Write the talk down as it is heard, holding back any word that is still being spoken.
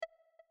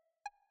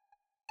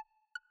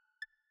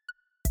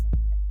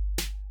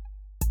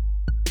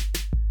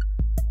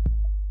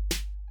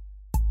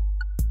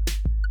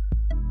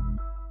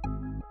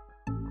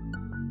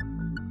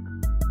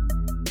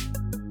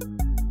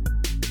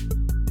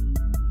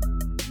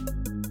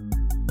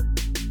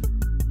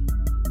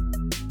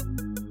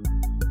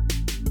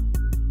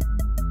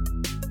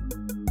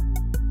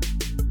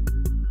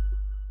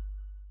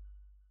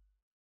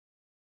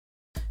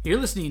You're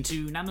listening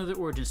to Not Another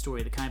Origin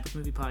Story, the comic book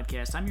movie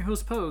podcast. I'm your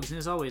host, Pogues, and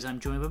as always, I'm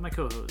joined by my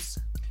co-host,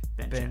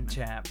 Ben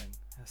Chapman.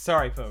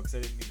 Sorry, folks, I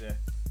didn't mean to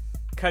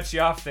cut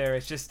you off there.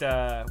 It's just,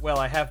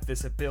 I have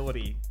this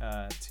ability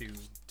to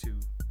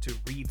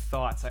read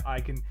thoughts.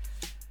 I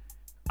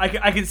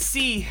can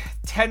see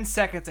 10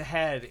 seconds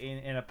ahead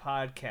in a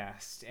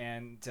podcast,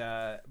 and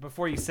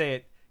before you say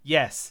it,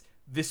 yes,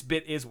 this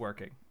bit is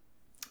working.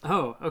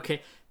 Oh,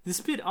 okay. This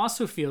bit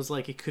also feels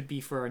like it could be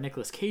for our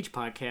Nicolas Cage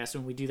podcast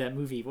when we do that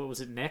movie, what was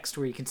it, Next,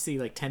 where you can see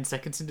like 10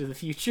 seconds into the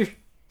future.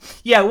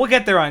 Yeah, we'll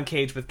get there on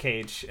Cage with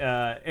Cage.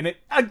 And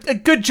a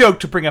good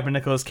joke to bring up a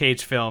Nicolas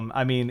Cage film.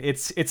 I mean,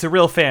 it's a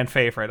real fan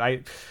favorite.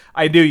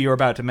 I knew you were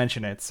about to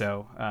mention it,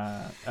 so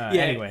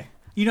anyway.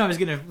 You know I was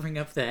going to bring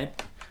up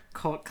that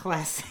cult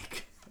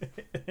classic.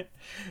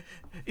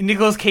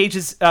 Nicolas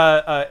Cage's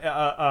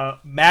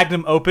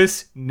magnum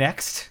opus,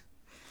 Next.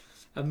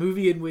 A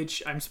movie in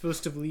which I'm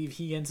supposed to believe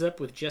he ends up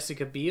with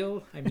Jessica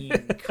Biel. I mean,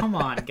 come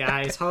on,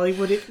 guys.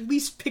 Hollywood, at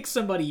least pick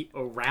somebody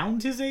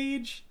around his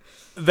age.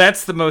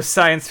 That's the most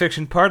science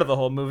fiction part of the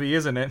whole movie,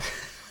 isn't it?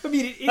 I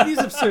mean, it is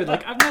absurd.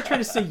 Like, I'm not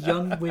trying to say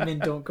young women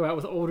don't go out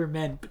with older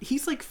men, but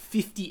he's like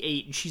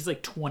 58 and she's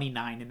like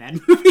 29 in that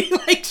movie.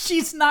 Like,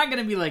 she's not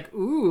going to be like,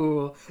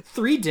 ooh,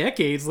 3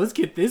 decades, let's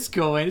get this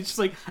going. It's just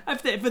like,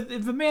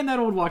 if a man that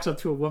old walks up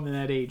to a woman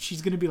that age,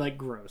 she's going to be like,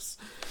 gross.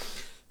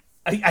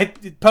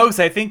 Pogues,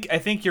 I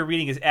think your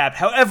reading is apt.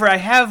 However, I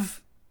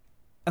have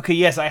looked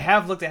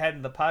ahead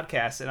in the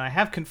podcast, and I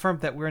have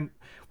confirmed that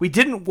we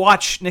didn't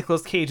watch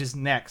Nicolas Cage's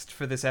Next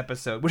for this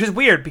episode, which is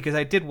weird because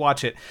I did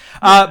watch it.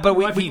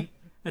 But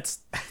that's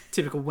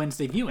typical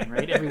Wednesday viewing,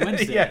 right? Every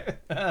Wednesday.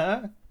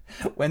 Yeah.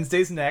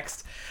 Wednesday's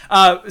Next.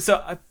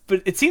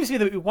 But it seems to me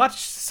that we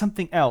watched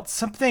something else,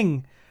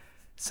 something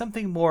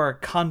more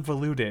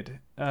convoluted,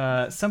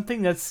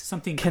 something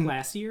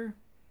classier.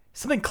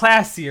 Something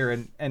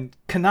classier and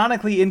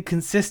canonically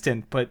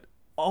inconsistent, but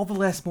all the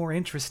less more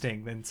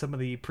interesting than some of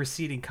the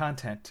preceding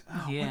content.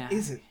 Oh, yeah. What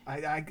is it?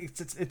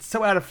 It's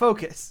so out of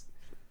focus.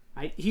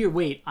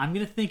 Wait. I'm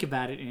going to think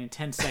about it, and in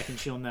 10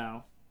 seconds you'll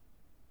know.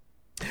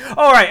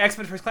 All right,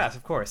 X-Men First Class,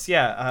 of course.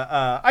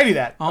 Yeah, I knew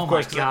that. Oh,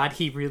 my God,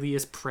 he really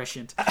is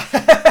prescient.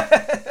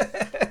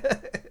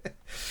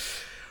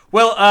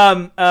 Well,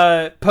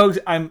 Pogues,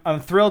 I'm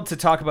thrilled to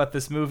talk about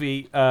this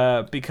movie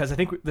because I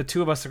think the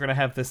two of us are going to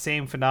have the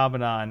same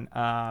phenomenon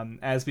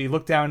as we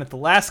look down at the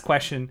last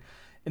question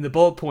in the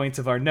bullet points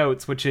of our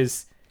notes, which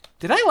is,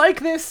 did I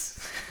like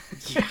this?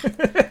 Yeah.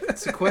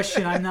 It's a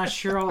question I'm not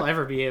sure I'll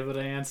ever be able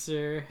to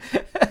answer.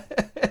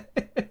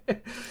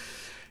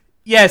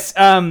 Yes,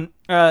 in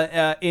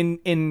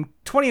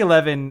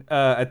 2011,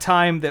 a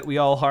time that we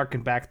all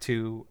harken back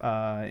to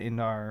in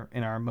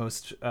our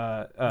most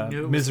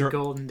miserable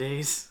golden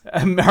days,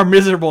 our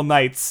miserable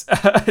nights,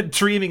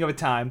 dreaming of a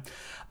time.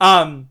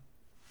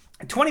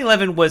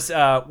 2011 was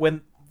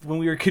when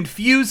we were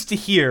confused to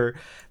hear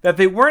that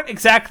they weren't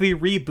exactly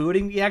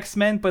rebooting the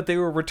X-Men, but they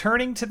were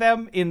returning to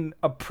them in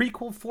a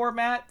prequel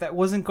format that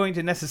wasn't going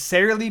to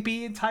necessarily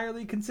be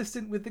entirely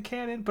consistent with the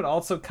canon, but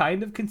also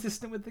kind of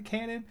consistent with the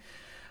canon.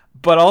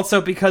 But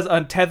also because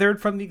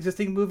untethered from the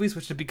existing movies,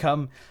 which had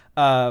become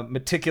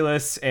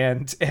meticulous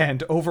and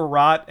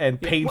overwrought and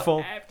painful.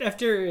 Well,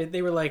 after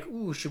they were like,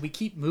 ooh, should we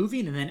keep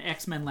moving? And then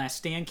X-Men Last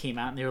Stand came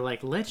out, and they were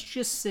like, let's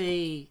just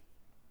say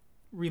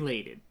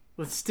related.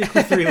 Let's stick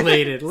with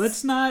related.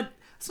 Let's not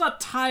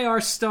tie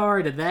our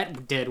star to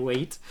that dead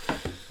weight.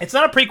 It's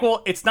not a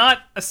prequel. It's not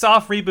a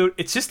soft reboot.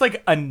 It's just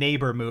like a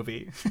neighbor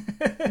movie.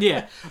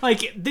 Yeah,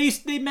 like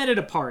they met at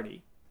a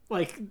party.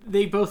 Like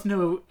they both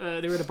know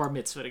they were at a bar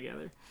mitzvah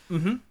together.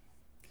 Mm-hmm.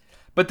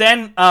 But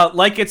then,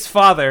 like its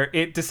father,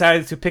 it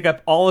decided to pick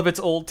up all of its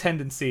old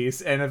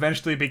tendencies and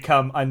eventually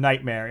become a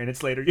nightmare in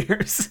its later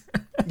years.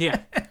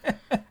 Yeah.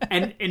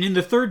 And in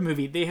the third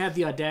movie, they have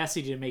the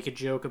audacity to make a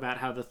joke about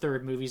how the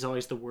third movie is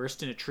always the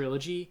worst in a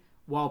trilogy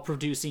while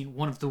producing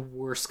one of the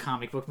worst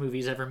comic book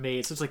movies ever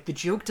made. So it's like, the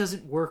joke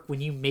doesn't work when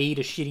you made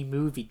a shitty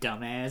movie,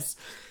 dumbass.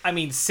 I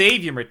mean,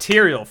 save your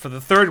material for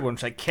the third one,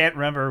 which I can't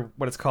remember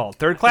what it's called.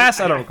 Third Class?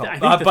 I don't recall. I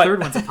think the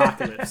third one's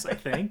Apocalypse, I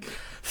think.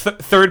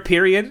 Third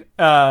period?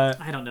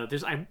 I don't know.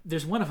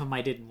 There's one of them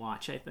I didn't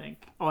watch, I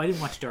think. Oh, I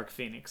didn't watch Dark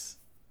Phoenix.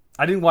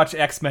 I didn't watch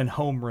X-Men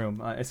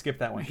Homeroom. I skipped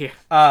that one.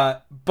 Yeah.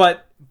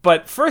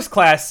 But First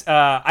Class,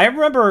 I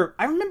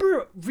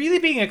remember really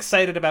being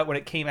excited about when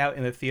it came out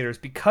in the theaters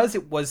because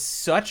it was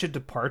such a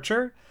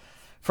departure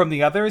from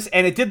the others,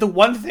 and it did the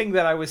one thing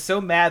that I was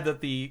so mad that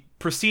the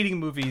preceding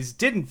movies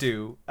didn't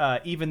do,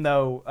 even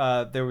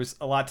though there was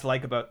a lot to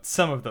like about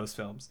some of those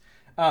films.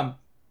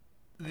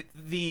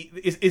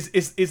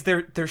 Is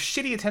their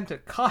shitty attempt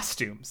at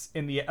costumes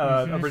in the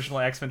original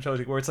X-Men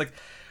trilogy, where it's like,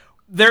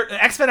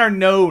 X-Men are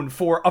known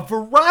for a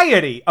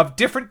variety of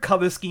different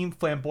color scheme,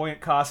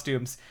 flamboyant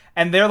costumes,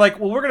 and they're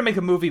like, well, we're going to make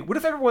a movie. What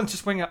if everyone's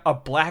just wearing a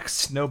black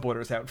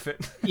snowboarder's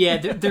outfit? Yeah,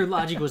 their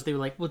logic was, they were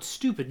like, well, it's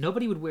stupid.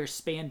 Nobody would wear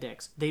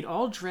spandex. They'd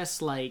all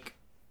dress like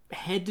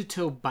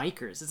head-to-toe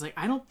bikers. It's like,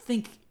 I don't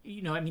think,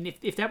 I mean,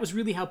 if that was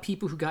really how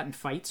people who got in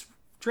fights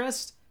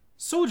dressed,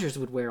 soldiers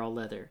would wear all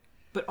leather.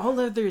 But all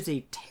leather is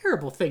a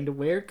terrible thing to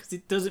wear because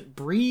it doesn't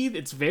breathe.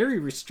 It's very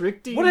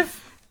restricting.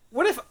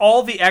 What if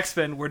all the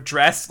X-Men were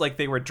dressed like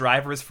they were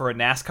drivers for a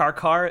NASCAR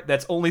car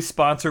that's only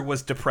sponsor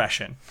was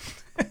depression?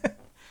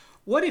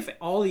 What if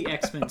all the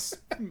X-Men's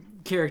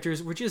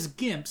characters were just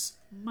gimps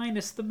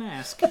minus the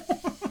mask?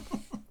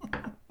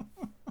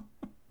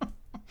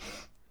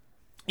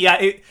 Yeah,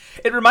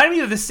 it reminded me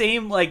of the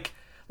same, like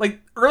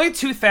early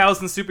 2000s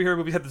superhero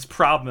movies had this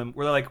problem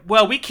where they're like,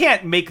 well, we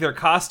can't make their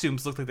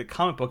costumes look like the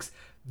comic books.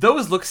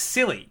 Those look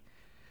silly.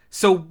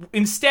 So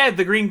instead,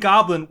 the Green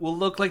Goblin will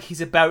look like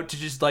he's about to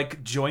just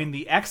like join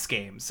the X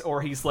Games,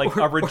 or he's like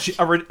a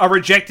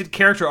rejected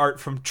character art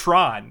from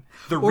Tron,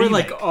 the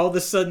remake. Like all of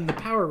a sudden the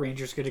Power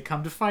Rangers going to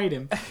come to fight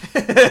him.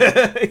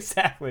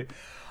 Exactly.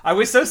 I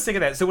was so sick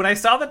of that. So when I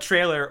saw the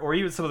trailer, or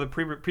even some of the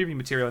preview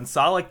material, and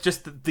saw like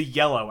just the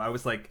yellow, I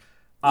was like,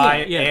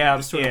 I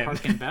am sort in. Of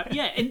harking about.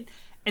 Yeah,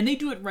 and they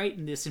do it right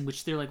in this, in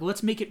which they're like,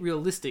 let's make it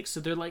realistic.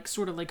 So they're like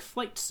sort of like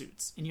flight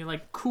suits, and you're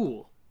like,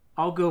 cool,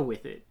 I'll go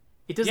with it.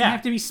 It doesn't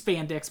have to be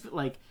spandex, but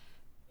like,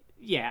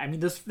 yeah, I mean,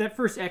 that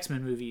first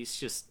X-Men movie is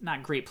just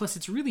not great. Plus,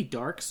 it's really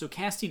dark, so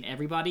casting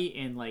everybody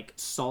in like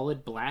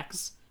solid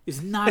blacks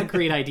is not a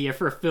great idea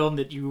for a film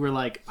that you were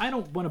like, I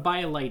don't want to buy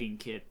a lighting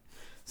kit.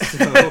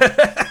 So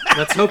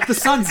let's hope the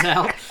sun's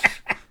out.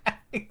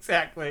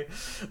 Exactly.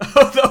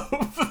 Although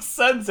the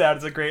sun's out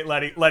is a great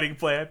lighting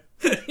plan.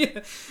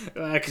 Can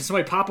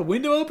somebody pop a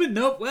window open?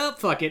 Nope. Well,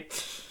 fuck it.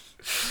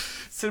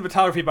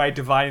 Cinematography by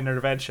divine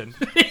intervention.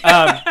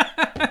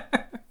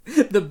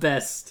 The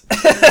best.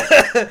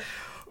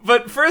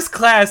 But First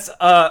Class,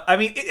 I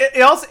mean,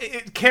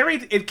 it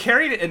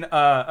carried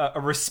a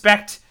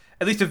respect,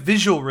 at least a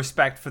visual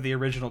respect for the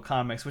original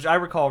comics, which I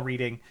recall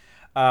reading.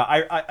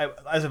 I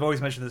as I've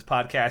always mentioned in this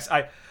podcast,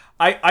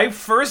 I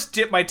first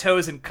dipped my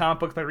toes in comic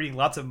books by reading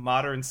lots of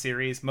modern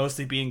series,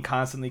 mostly being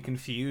constantly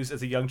confused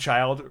as a young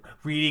child,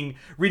 reading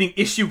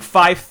issue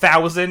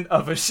 5,000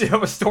 of a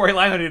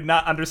storyline I did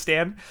not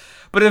understand.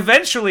 But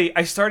eventually,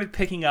 I started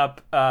picking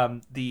up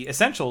the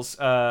essentials,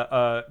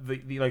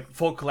 the like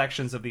full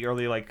collections of the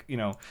early 60s,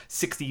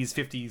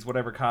 50s,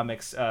 whatever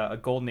comics,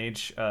 Golden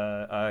Age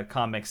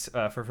comics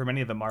for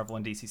many of the Marvel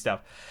and DC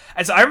stuff.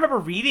 And so I remember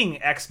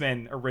reading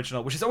X-Men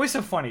original, which is always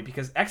so funny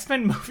because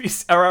X-Men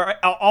movies, or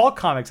all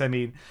comics, I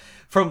mean,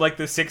 from like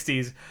the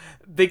 60s,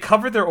 they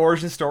covered their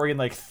origin story in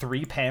like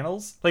 3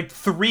 panels. Like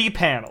 3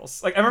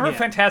 panels. Like I remember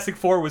Fantastic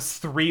Four was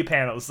 3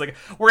 panels. Like,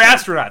 we're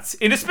astronauts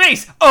into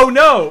space. Oh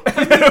no!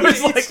 It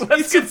was like,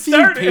 let's get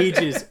started.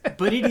 Pages,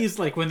 but it is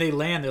like when they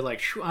land, they're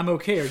like, I'm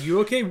okay. Are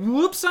you okay?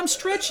 Whoops, I'm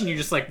stretching. You're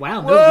just like,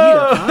 wow, no beat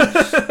up,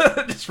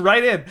 huh? Just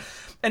right in.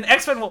 And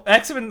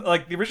X-Men,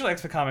 like the original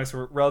X-Men comics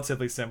were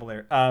relatively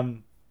similar.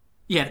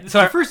 Yeah,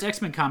 so the first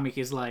X-Men comic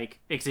is like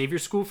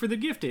Xavier's School for the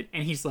Gifted,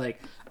 and he's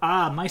like,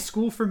 my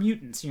school for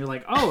mutants. And you're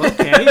like, oh,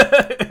 okay.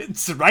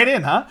 It's right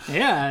in, huh?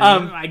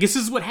 Yeah, I guess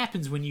this is what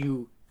happens when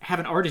you have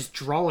an artist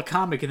draw a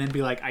comic and then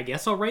be like, I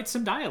guess I'll write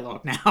some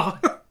dialogue now.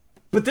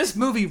 But this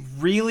movie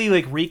really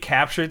like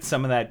recaptured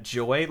some of that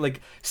joy.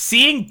 Like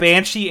seeing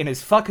Banshee in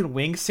his fucking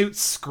wingsuit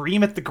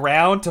scream at the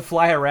ground to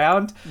fly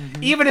around,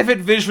 even if it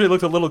visually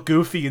looked a little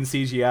goofy in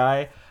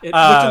CGI.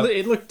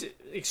 It looked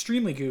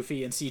extremely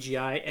goofy in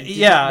CGI and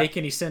didn't make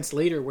any sense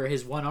later where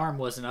his one arm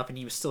wasn't up and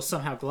he was still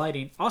somehow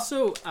gliding.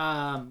 Also,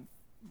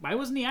 why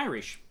wasn't he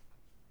Irish?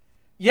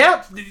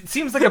 Yeah, it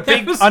seems like a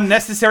big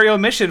unnecessary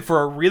omission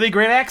for a really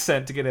great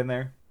accent to get in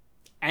there.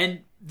 And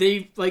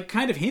they like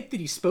kind of hint that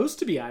he's supposed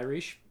to be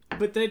Irish,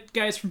 but that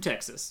guy's from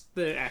Texas,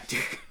 the actor.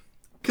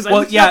 Because I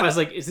looked up, I was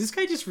like, is this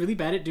guy just really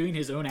bad at doing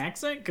his own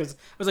accent? Because I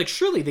was like,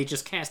 surely they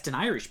just cast an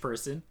Irish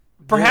person.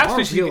 Perhaps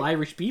we should real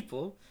Irish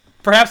people.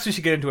 Perhaps we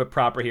should get into it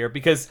proper here,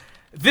 because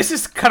this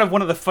is kind of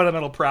one of the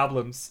fundamental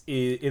problems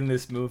in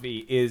this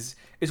movie is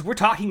we're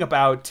talking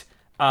about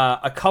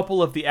a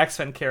couple of the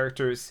X-Men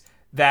characters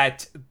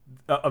that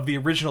of the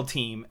original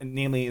team,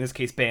 namely in this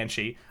case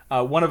Banshee,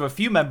 one of a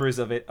few members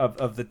of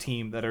the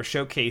team that are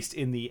showcased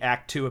in the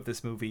Act 2 of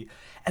this movie,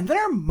 and that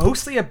are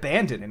mostly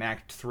abandoned in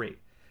Act 3.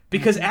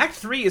 Because Act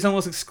 3 is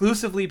almost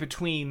exclusively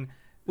between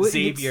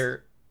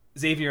Xavier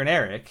and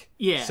Eric.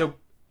 Yeah. So,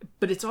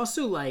 but it's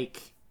also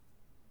like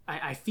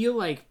I feel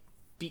like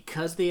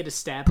because they had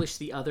established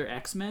the other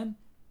X-Men,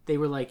 they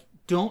were like,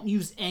 don't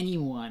use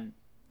anyone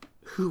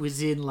who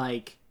is in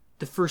like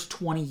the first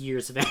 20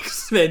 years of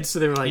X-Men. So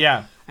they were like,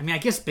 I mean, I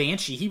guess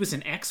Banshee, he was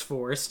in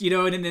X-Force,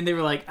 and then they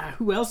were like,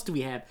 who else do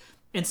we have?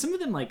 And some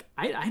of them, like,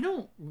 I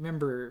don't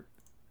remember,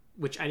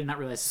 which I did not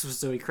realize this was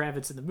Zoe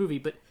Kravitz in the movie,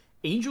 but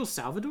Angel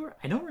Salvador,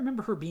 I don't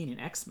remember her being in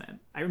X-Men.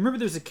 I remember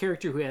there's a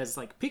character who has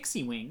like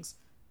pixie wings,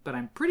 but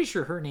I'm pretty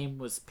sure her name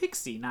was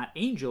Pixie, not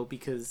Angel,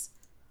 because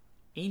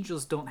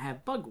angels don't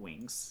have bug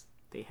wings.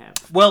 They have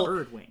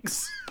bird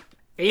wings.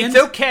 And it's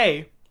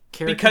okay,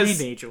 because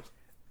named Angel.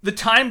 The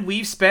time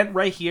we've spent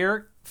right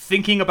here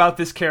thinking about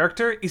this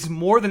character is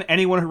more than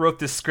anyone who wrote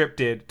this script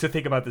did to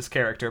think about this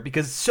character,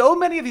 because so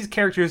many of these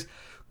characters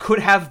could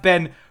have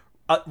been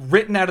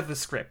written out of the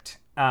script,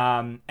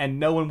 and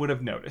no one would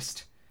have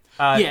noticed.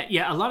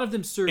 A lot of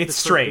them serve. It's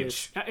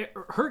strange.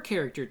 Her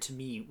character to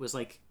me was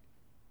like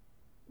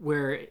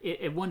where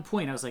at one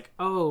point I was like,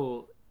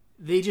 oh,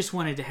 they just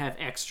wanted to have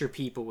extra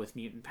people with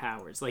mutant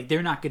powers. Like,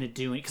 they're not going to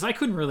do it. Because I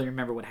couldn't really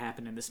remember what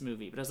happened in this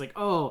movie. But I was like,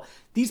 oh,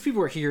 these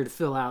people are here to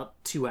fill out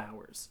 2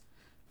 hours.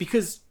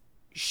 Because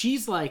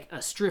she's like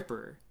a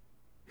stripper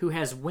who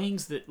has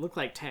wings that look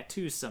like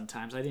tattoos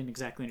sometimes. I didn't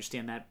exactly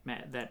understand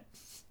that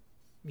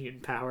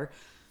mutant power.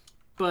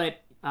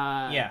 But,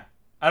 yeah.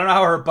 I don't know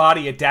how her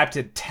body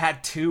adapted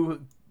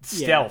tattoo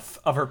stealth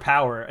of her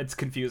power. It's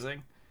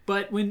confusing.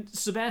 But when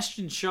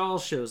Sebastian Shaw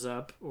shows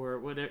up, or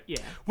whatever,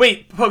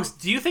 Wait, folks,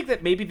 do you think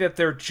that maybe that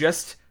they're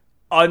just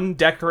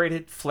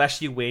undecorated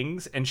fleshy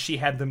wings and she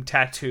had them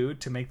tattooed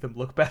to make them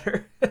look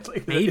better?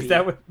 Like, maybe. Is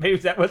that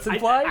what's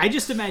implied? I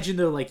just imagine,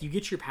 though, like, you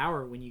get your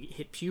power when you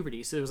hit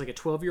puberty. So there was like a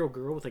 12-year-old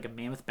girl with like a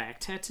mammoth back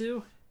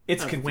tattoo.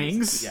 It's of confusing.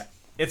 Wings. Yeah,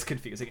 it's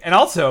confusing. And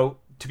also,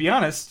 to be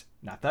honest,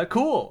 not that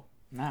cool.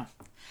 No.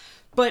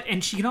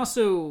 And she can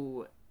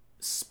also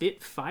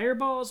spit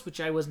fireballs,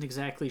 which I wasn't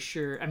exactly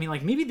sure. I mean,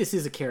 like, maybe this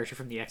is a character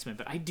from the X-Men,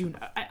 but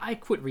I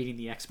quit reading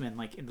the X-Men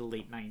like in the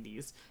late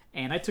 90s,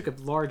 and I took a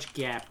large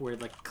gap where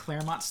like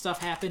Claremont stuff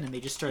happened and they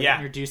just started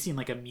introducing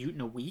like a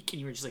mutant a week, and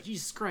you were just like,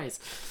 Jesus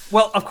Christ.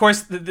 Well, of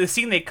course, the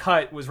scene they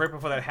cut was right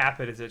before that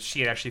happened, is that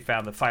she had actually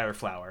found the fire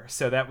flower,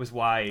 so that was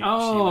why she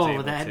was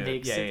able that to...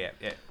 makes sense.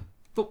 Yeah.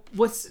 But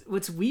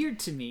what's weird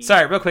to me...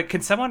 Sorry, real quick,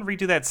 can someone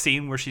redo that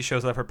scene where she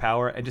shows off her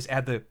power and just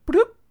add the...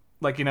 bloop?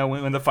 Like, you know,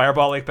 when the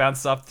fireball like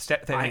bounces off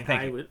the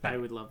I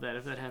would love that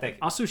if that happened.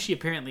 Also, she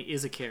apparently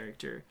is a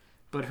character,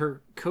 but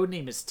her code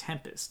name is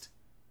Tempest,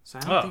 so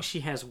I don't think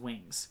she has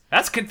wings.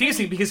 That's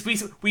confusing because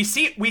we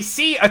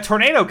see a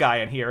tornado guy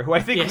in here who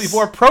I think would be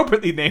more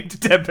appropriately named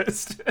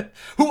Tempest,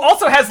 who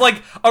also has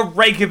like a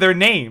regular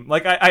name.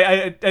 Like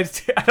I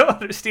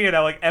don't understand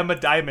how like Emma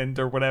Diamond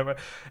or whatever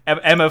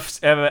Emma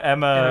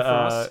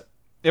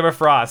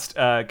Frost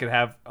could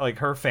have like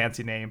her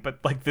fancy name, but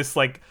like this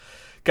like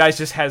guy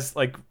just has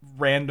like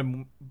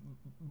random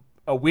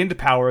wind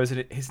powers,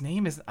 and his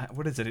name is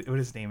what is it? What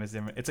his name is?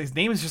 It's his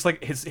name is just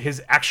like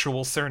his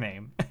actual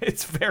surname.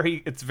 It's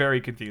very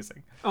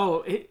confusing.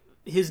 Oh,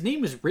 his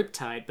name is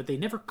Riptide, but they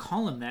never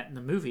call him that in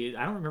the movie.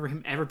 I don't remember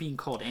him ever being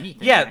called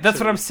anything. Yeah,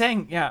 that's what I'm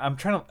saying. Yeah, I'm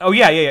trying to. Oh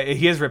yeah.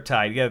 He is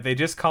Riptide. Yeah, they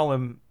just call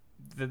him.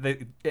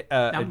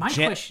 Now my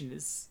question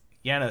is,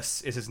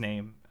 Janus is his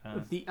name.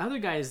 The other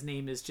guy's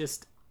name is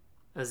just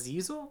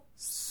Azazel?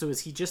 So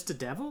is he just a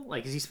devil?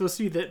 Like, is he supposed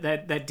to be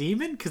that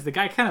demon? Because the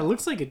guy kind of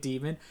looks like a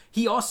demon.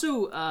 He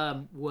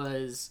also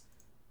was...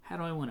 How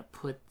do I want to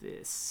put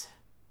this?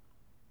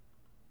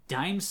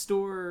 Dime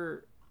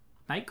store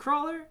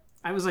Nightcrawler?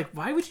 I was like,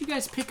 why would you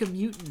guys pick a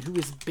mutant who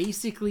is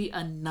basically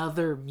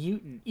another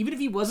mutant? Even if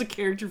he was a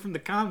character from the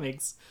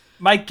comics.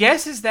 My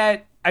guess is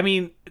that, I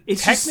mean,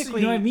 it's technically... Just,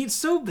 you know what I mean? It's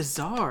so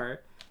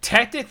bizarre.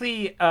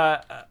 Technically,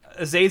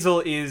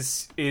 Azazel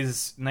is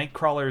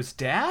Nightcrawler's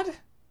dad?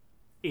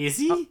 Is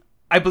he?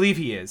 I believe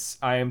he is.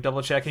 I am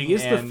double checking. He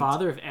is the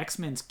father of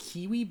X-Men's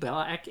Kiwi,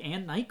 Black,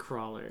 and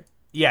Nightcrawler.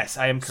 Yes,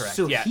 I am correct.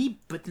 So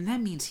but then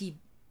that means he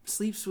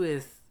sleeps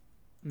with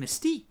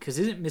Mystique, because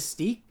isn't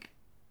Mystique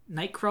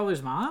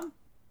Nightcrawler's mom?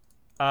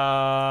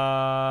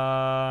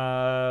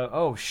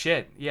 Oh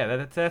shit.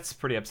 Yeah, that's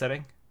pretty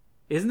upsetting.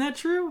 Isn't that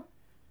true?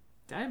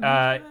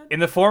 In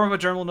the form of a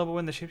German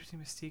nobleman, the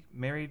shapeshifting Mystique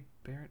married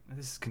Barrett.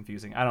 This is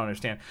confusing. I don't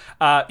understand.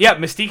 Yeah,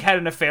 Mystique had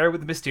an affair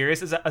with the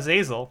mysterious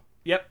Azazel.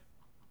 Yep.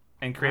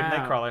 And created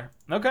Nightcrawler.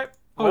 Okay.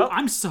 Well. Oh,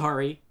 I'm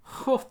sorry.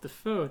 Off the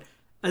phone.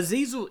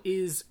 Azazel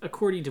is,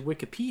 according to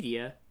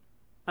Wikipedia,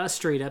 a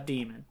straight up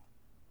demon.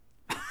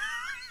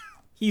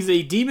 He's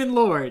a demon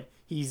lord.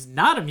 He's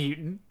not a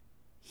mutant.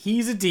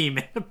 He's a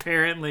demon,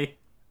 apparently.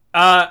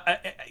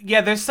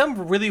 Yeah, there's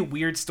some really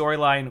weird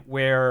storyline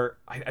where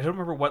I don't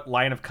remember what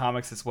line of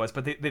comics this was,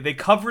 but they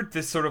covered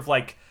this sort of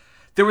like,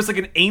 there was like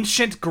an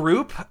ancient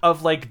group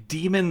of like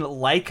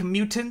demon-like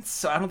mutants,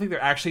 so I don't think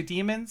they're actually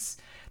demons,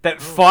 that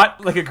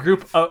fought like a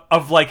group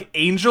of like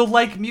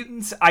angel-like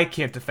mutants. I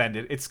can't defend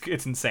it. It's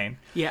insane.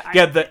 Yeah,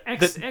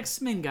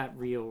 X-Men got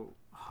real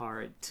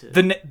hard to...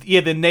 The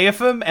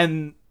Nephilim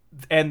and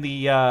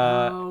the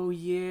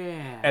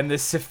and the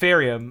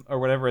Sephirium or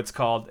whatever it's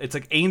called. It's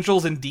like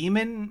angels and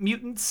demon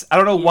mutants. I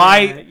don't know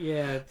why.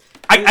 Yeah.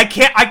 I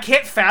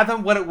can't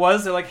fathom what it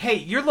was. They're like, hey,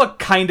 you look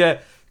kind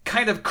of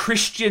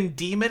Christian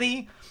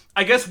demony.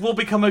 I guess we'll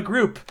become a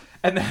group.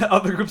 And then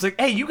other groups like,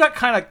 hey, you got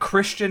kind of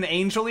Christian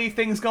angel-y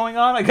things going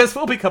on. I guess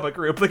we'll become a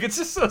group. Like, it's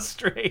just so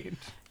strange.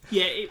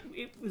 Yeah,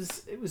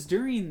 it was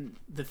during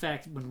the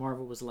fact when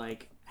Marvel was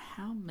like,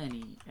 how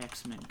many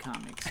X-Men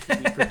comics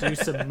can we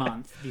produce a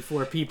month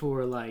before people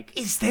were like,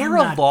 is there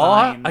a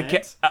law?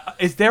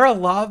 Is there a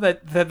law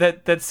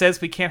that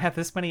says we can't have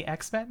this many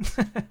X-Men?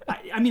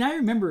 I mean, I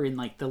remember in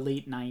like the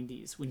late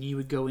 90s when you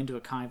would go into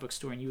a comic book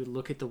store and you would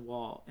look at the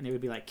wall and it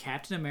would be like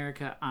Captain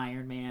America,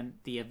 Iron Man,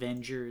 the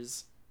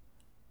Avengers,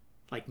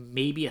 like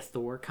maybe a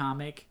Thor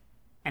comic,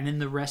 and then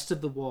the rest of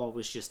the wall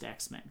was just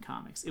X-Men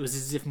comics. It was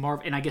as if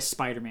Marvel, and I guess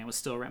Spider-Man was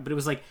still around, but it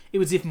was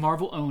as if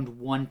Marvel owned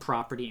one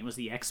property and it was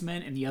the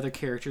X-Men, and the other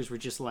characters were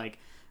just like,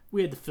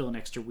 we had to fill an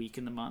extra week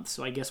in the month,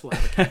 so I guess we'll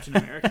have a Captain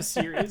America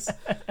series.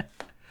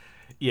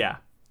 Yeah.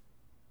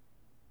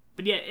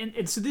 But yeah,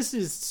 and so this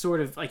is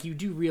sort of like, you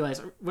do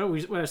realize what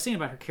I was saying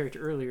about her character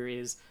earlier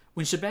is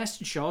when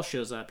Sebastian Shaw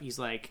shows up, he's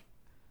like,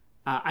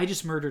 I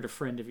just murdered a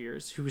friend of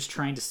yours who was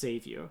trying to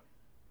save you.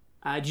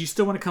 Do you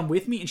still want to come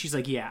with me? And she's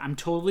like, yeah, I'm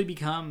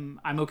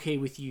okay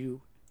with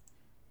you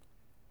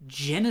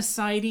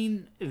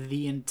genociding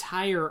the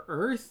entire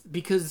Earth,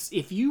 because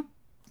if you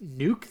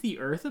nuke the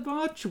Earth a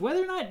bunch,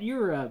 whether or not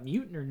you're a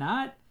mutant or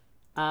not,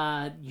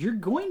 you're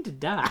going to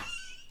die.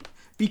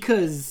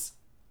 Because,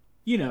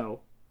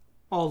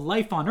 all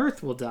life on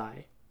Earth will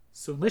die.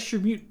 So unless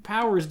your mutant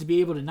power is to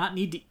be able to not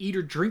need to eat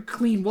or drink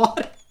clean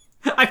water,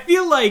 I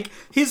feel like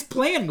his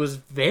plan was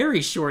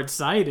very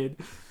short-sighted.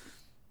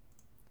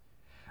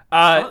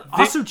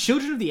 Also,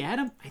 Children of the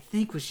Atom, I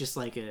think, was just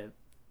like a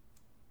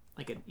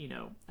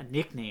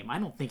nickname. I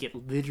don't think it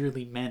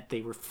literally meant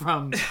they were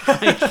from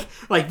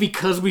like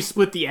because we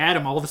split the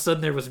atom, all of a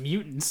sudden there was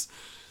mutants.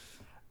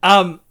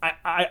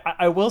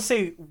 I will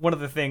say one of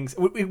the things,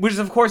 which is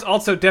of course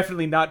also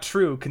definitely not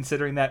true,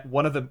 considering that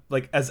one of the,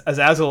 like, as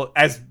Azazel,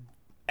 as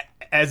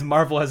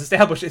Marvel has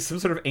established, is some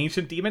sort of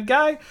ancient demon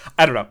guy.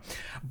 I don't know,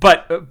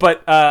 but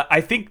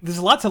I think there's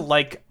a lot to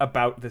like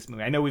about this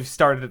movie. I know we've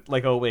started,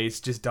 like always,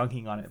 just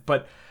dunking on it,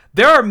 but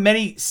there are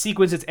many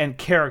sequences and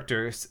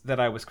characters that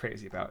I was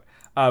crazy about,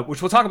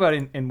 which we'll talk about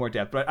in more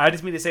depth. But I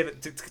just mean to say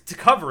that to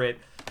cover it,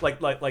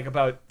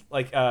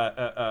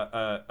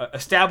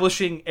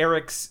 establishing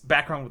Eric's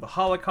background with the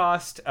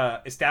Holocaust,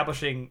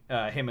 establishing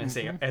him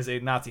as a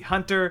Nazi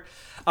hunter,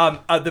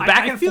 the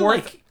back and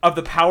forth of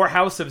the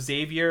powerhouse of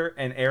Xavier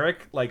and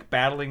Eric, like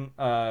battling,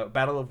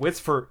 battle of wits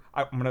for.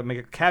 I'm gonna make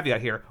a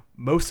caveat here.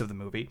 Most of the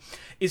movie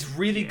is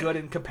really good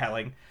and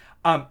compelling.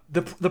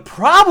 The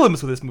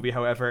problems with this movie,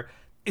 however,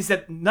 is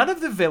that none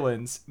of the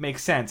villains make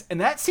sense,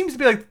 and that seems to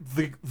be like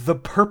the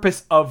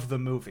purpose of the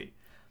movie.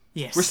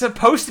 Yes, we're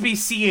supposed to be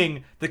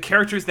seeing the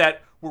characters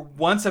that were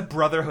once a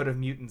brotherhood of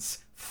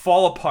mutants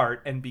fall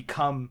apart and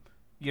become,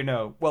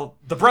 the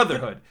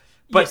Brotherhood.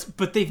 But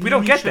we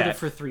don't get that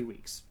for 3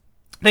 weeks.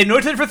 They know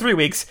each other for 3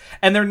 weeks,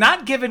 and they're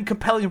not given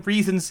compelling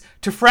reasons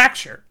to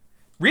fracture,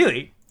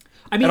 really,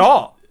 at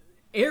all.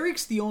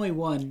 Eric's the only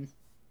one,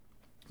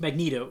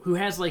 Magneto, who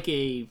has like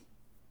a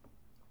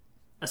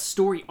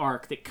story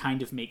arc that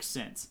kind of makes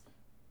sense.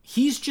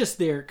 He's just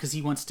there because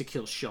he wants to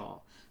kill Shaw.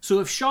 So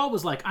if Shaw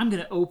was like, I'm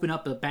going to open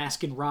up a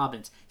Baskin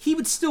Robbins, he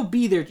would still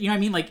be there. You know what I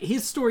mean? Like,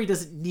 his story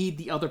doesn't need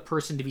the other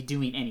person to be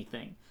doing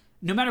anything.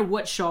 No matter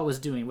what Shaw was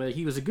doing, whether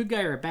he was a good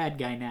guy or a bad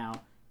guy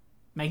now,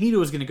 Magneto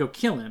was going to go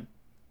kill him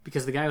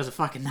because the guy was a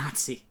fucking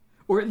Nazi.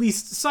 Or at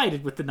least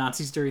sided with the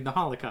Nazis during the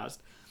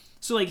Holocaust.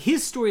 So, like,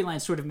 his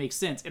storyline sort of makes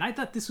sense. And I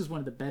thought this was one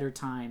of the better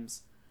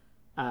times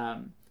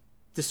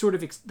to sort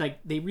of,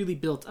 they really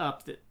built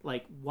up that,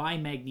 like, why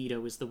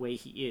Magneto is the way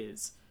he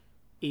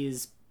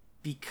is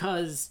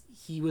because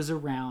he was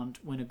around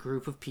when a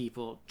group of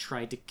people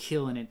tried to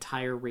kill an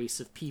entire race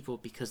of people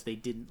because they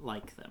didn't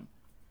like them.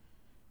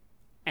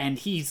 And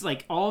he's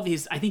like, all of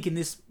his, I think in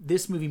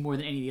this movie more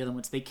than any of the other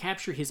ones, they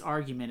capture his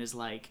argument as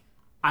like,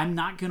 I'm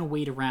not going to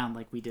wait around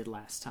like we did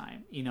last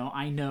time.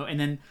 I know. And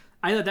then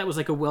I thought that was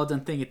like a well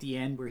done thing at the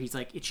end where he's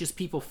like, it's just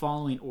people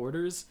following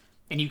orders.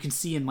 And you can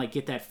see him like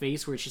get that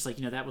face where it's just like,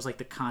 that was like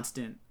the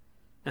constant.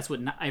 That's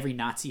what every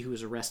Nazi who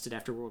was arrested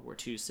after World War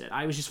II said.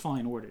 I was just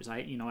following orders.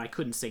 I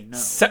couldn't say no.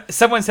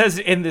 Someone says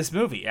it in this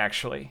movie,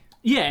 actually.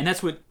 Yeah, and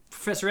that's what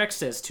Professor X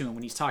says to him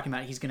when he's talking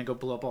about he's going to go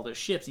blow up all those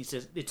ships. He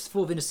says, it's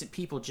full of innocent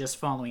people just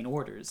following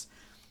orders.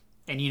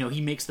 And,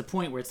 he makes the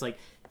point where it's like,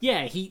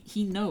 yeah,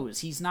 he knows.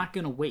 He's not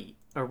going to wait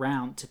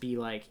around to be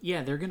like,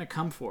 yeah, they're going to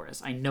come for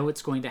us. I know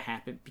it's going to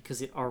happen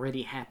because it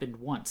already happened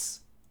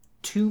once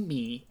to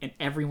me, and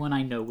everyone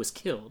I know was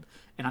killed.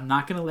 And I'm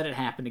not going to let it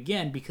happen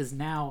again because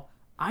now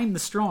I'm the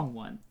strong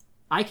one.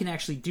 I can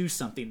actually do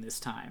something this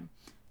time.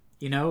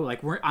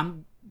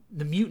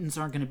 The mutants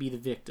aren't going to be the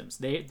victims.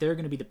 They're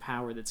going to be the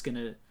power that's going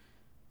to,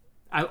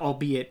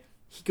 albeit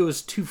he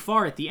goes too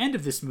far at the end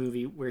of this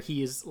movie where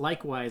he is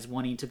likewise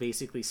wanting to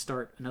basically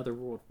start another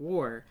world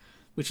war,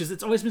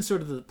 it's always been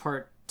sort of the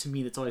part to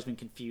me that's always been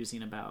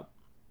confusing about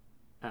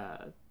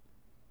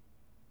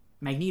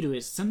Magneto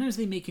is sometimes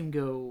they make him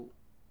go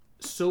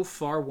so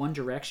far one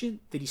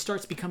direction that he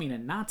starts becoming a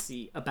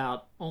Nazi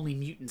about only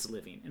mutants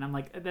living. And I'm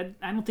like,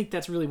 I don't think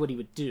that's really what he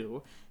would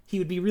do. He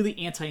would be really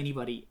anti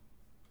anybody,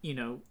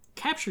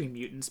 capturing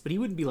mutants, but he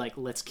wouldn't be like,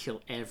 let's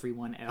kill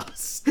everyone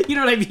else. You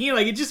know what I mean?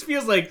 Like, it just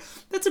feels like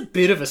that's a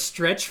bit of a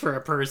stretch for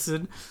a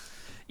person.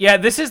 Yeah,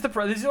 this is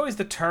always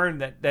the turn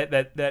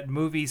that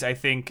movies, I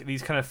think,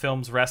 these kind of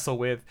films wrestle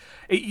with.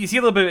 You see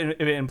a little bit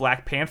in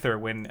Black Panther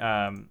when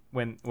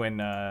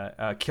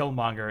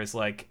Killmonger is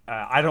like,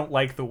 I don't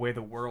like the way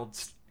the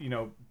world's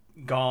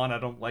gone. I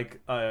don't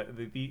like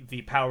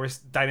the powers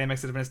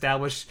dynamics that have been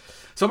established.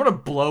 So I'm gonna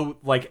blow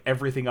like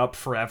everything up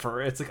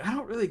forever. It's like I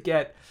don't really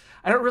get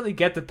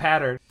the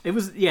pattern.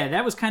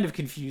 That was kind of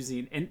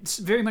confusing, and it's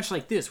very much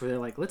like this, where they're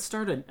like, let's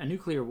start a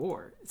nuclear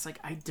war. It's like,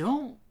 I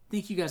don't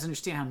think you guys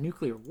understand how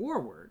nuclear war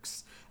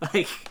works.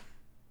 Like,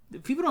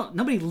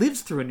 nobody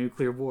lives through a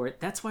nuclear war.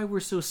 That's why we're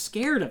so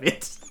scared of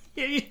it.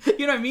 You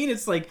know what I mean?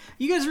 It's like,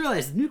 you guys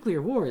realize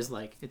nuclear war is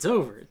like, it's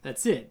over.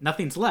 That's it.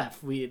 Nothing's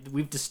left.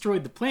 We've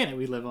destroyed the planet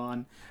we live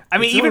on. I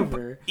mean,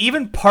 It's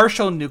even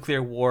partial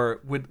nuclear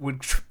war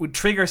would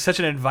trigger such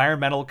an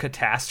environmental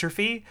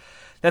catastrophe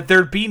that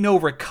there'd be no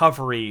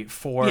recovery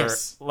for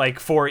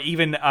for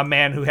even a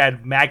man who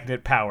had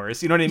magnet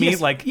powers. You know what I mean?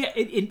 Like, yeah,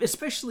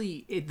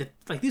 especially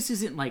this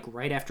isn't like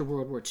right after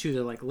World War II.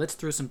 They're like, let's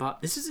throw some bomb.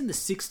 This is in the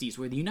 '60s,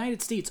 where the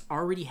United States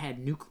already had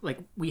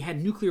we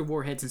had nuclear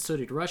warheads, and so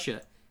did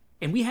Russia,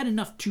 and we had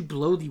enough to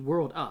blow the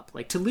world up,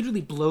 like to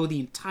literally blow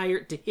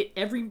to hit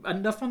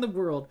enough on the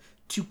world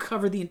to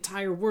cover the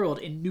entire world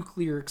in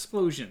nuclear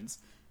explosions.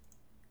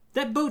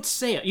 That boat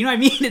sailed. You know what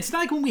I mean? It's not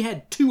like when we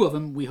had 2 of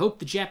them, we hope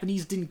the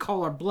Japanese didn't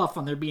call our bluff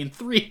on there being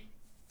 3.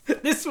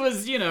 This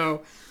was,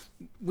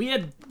 we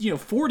had,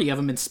 40 of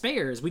them in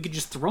spares. We could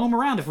just throw them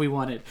around if we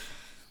wanted.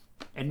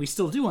 And we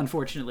still do,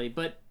 unfortunately.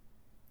 But,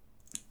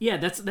 yeah,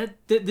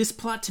 this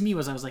plot to me I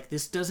was like,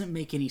 this doesn't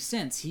make any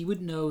sense. He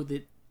would know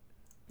that,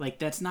 like,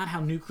 that's not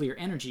how nuclear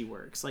energy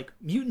works. Like,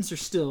 mutants are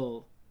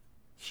still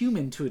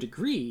human to a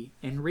degree,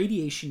 and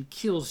radiation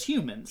kills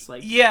humans.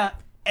 Like, yeah.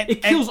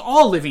 It kills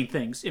all living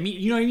things. I mean,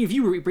 you know what I mean? If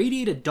you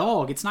radiate a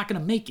dog, it's not going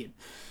to make it.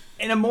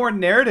 In a more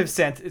narrative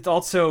sense, it's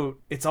also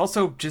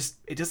just,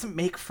 it doesn't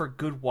make for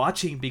good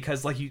watching,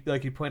 because like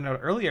you pointed out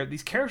earlier,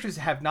 these characters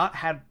have not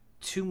had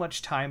too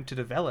much time to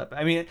develop.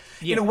 I mean,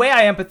 in a way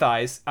I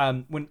empathize.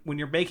 When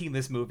you're making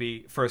this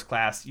movie First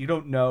Class, you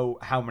don't know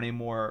how many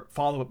more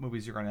follow-up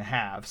movies you're going to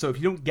have. So if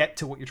you don't get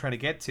to what you're trying to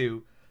get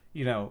to,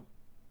 it'll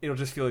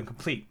just feel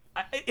incomplete.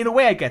 In a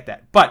way I get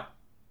that. But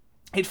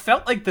it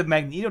felt like the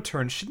Magneto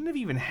turn shouldn't have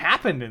even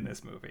happened in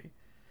this movie.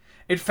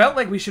 It felt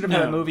like we should have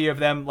had a movie of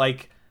them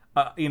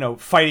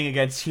fighting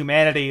against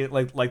humanity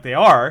like they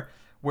are,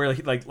 where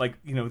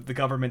the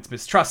governments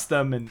mistrust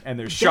them and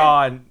there's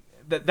Shaw, and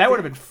that would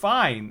have been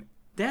fine.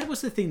 That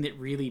was the thing that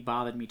really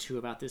bothered me too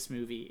about this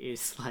movie,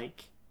 is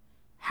like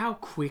how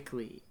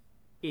quickly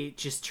it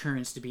just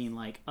turns to being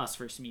like Us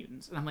versus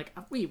Mutants. And I'm like,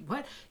 wait,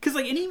 what? Because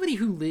like anybody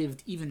who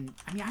lived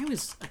I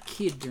was a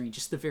kid during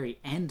just the very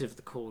end of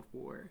the Cold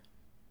War.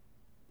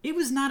 It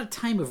was not a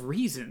time of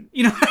reason.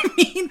 You know what I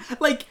mean?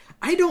 Like,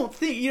 I don't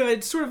think,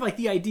 it's sort of like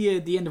the idea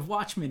at the end of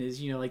Watchmen is,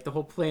 like the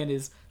whole plan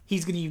is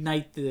he's going to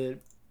unite the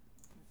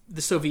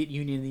Soviet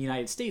Union and the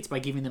United States by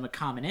giving them a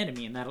common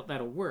enemy, and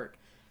that'll work.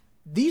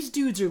 These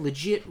dudes are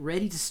legit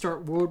ready to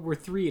start World War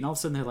III, and all of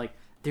a sudden they're like,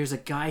 there's a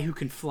guy who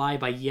can fly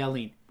by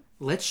yelling,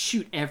 let's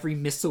shoot every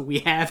missile we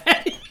have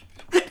at him.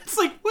 It's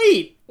like,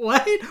 wait,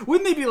 what?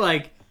 Wouldn't they be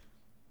like,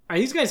 are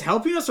these guys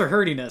helping us or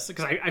hurting us?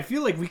 Because I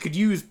feel like we could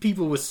use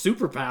people with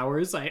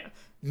superpowers.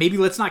 Maybe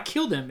let's not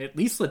kill them. At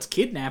least let's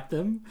kidnap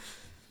them.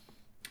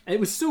 It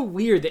was so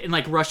weird that, and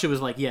like Russia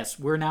was like, yes,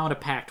 we're now in a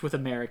pact with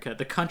America,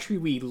 the country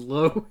we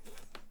loathe,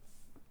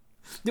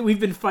 that we've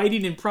been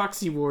fighting in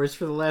proxy wars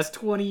for the last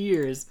 20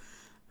 years.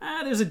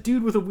 There's a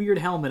dude with a weird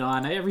helmet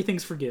on.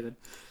 Everything's forgiven.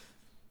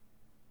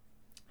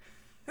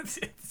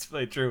 It's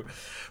really true.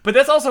 But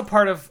that's also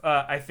part of,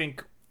 I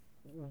think,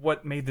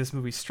 what made this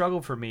movie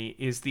struggle for me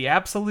is the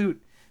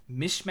absolute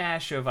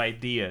mishmash of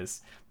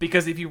ideas.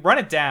 Because if you run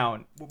it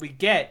down, what we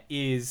get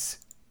is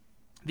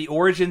the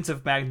origins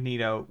of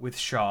Magneto with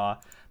Shaw,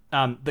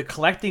 the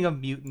collecting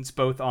of mutants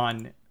both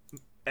on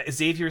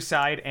Xavier's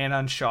side and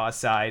on Shaw's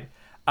side,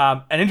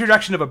 an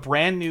introduction of a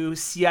brand new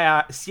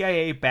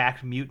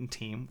CIA-backed mutant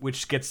team,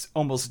 which gets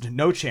almost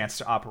no chance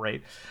to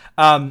operate.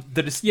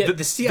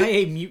 The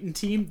CIA mutant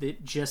team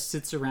that just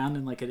sits around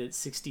in like a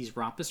 60s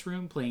rompus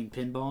room playing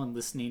pinball and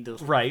listening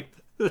to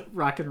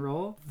rock and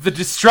roll. The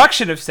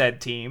destruction of said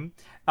team,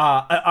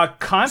 a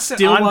constant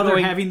still ongoing, while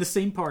they're having the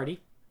same party,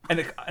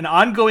 an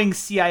ongoing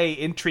CIA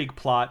intrigue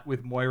plot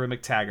with Moira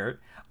McTaggart,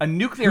 a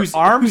nuclear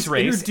arms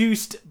race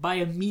introduced by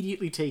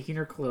immediately taking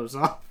her clothes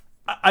off.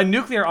 A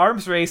nuclear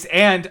arms race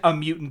and a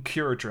mutant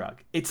cure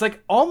drug. It's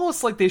like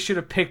almost like they should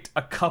have picked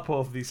a couple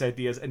of these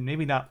ideas and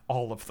maybe not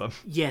all of them.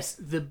 Yes,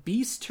 the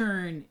Beast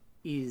turn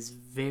is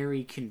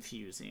very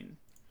confusing.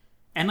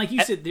 And like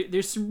you said,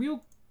 there's some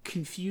real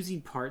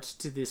confusing parts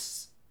to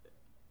this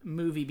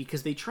movie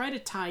because they try to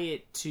tie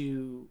it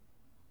to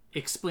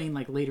explain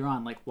like later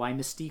on like why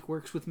Mystique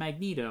works with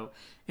Magneto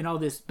and all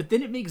this, but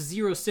then it makes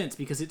zero sense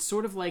because it's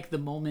sort of like the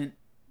moment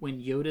when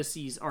Yoda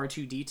sees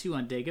R2-D2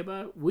 on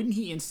Dagobah. Wouldn't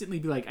he instantly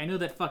be like, I know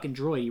that fucking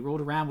droid, he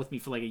rolled around with me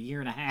for like a year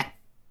and a half.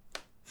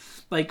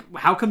 Like,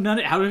 how come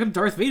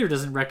Darth Vader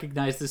doesn't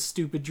recognize this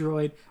stupid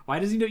droid? Why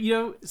does he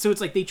know, so it's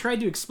like they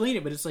tried to explain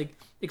it, but it's like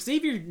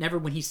Xavier never,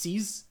 when he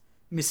sees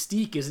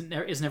Mystique,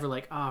 is never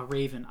like,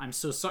 Raven, I'm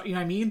so sorry, you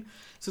know what I mean?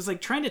 So it's like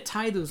trying to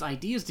tie those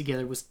ideas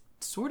together was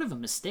sort of a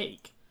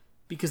mistake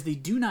because they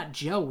do not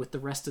gel with the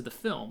rest of the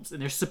films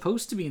and they're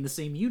supposed to be in the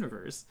same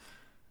universe.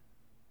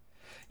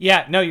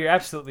 Yeah, no, you're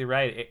absolutely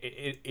right.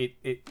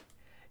 It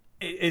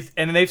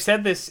and they've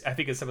said this, I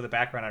think in some of the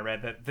background I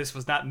read, that this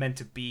was not meant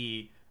to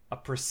be a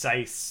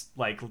precise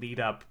like lead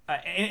up.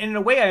 And in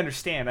a way I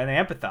understand and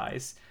I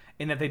empathize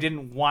in that they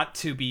didn't want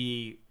to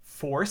be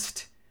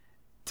forced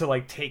to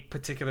like take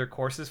particular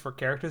courses for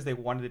characters. They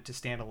wanted it to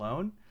stand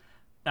alone.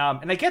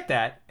 And I get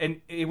that, and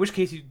in which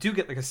case you do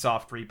get like a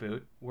soft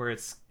reboot where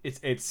it's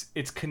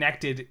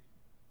connected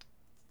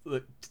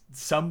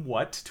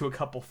somewhat to a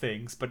couple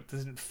things, but it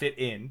doesn't fit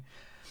in,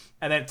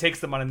 and then it takes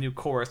them on a new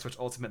course, which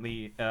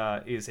ultimately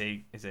is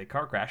a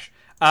car crash.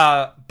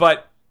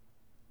 But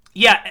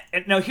yeah,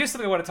 and now here's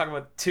something I want to talk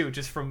about too,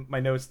 just from my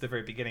notes at the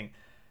very beginning.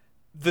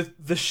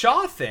 The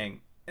Shaw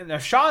thing. Now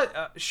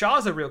Shaw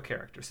is a real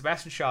character.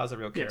 Sebastian Shaw is a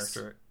real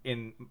character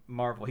in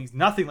Marvel. He's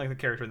nothing like the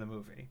character in the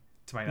movie,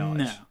 to my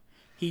knowledge. No.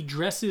 He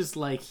dresses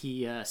like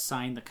he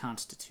signed the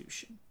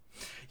Constitution.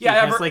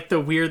 Yeah, he has like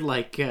the weird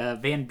like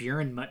Van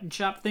Buren mutton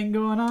chop thing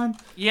going on.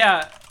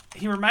 Yeah,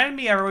 he reminded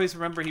me. I always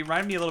remember he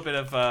reminded me a little bit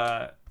of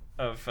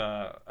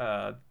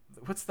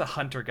what's the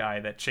hunter guy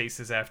that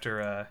chases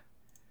after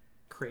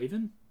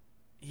Craven?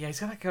 Yeah, he's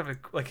got like kind of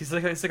he's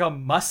like a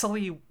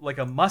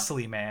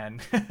muscly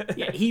man.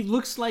 Yeah, he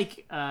looks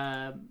like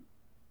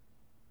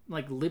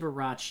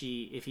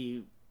Liberace if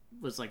he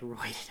was like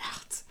roided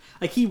out.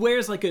 Like he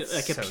wears like a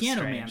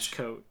piano man's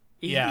coat.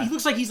 He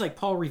looks like he's like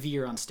Paul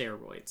Revere on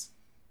steroids,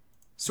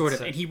 sort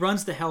of. And he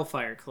runs the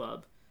Hellfire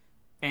Club,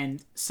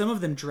 and some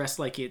of them dress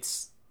like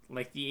it's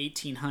like the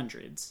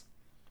 1800s,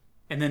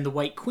 and then the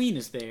White Queen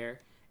is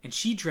there, and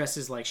she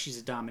dresses like she's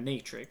a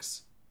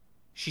dominatrix.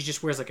 She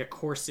just wears like a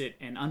corset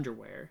and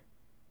underwear,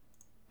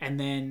 and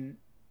then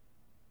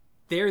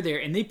they're there,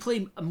 and they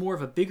play more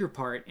of a bigger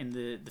part in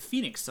the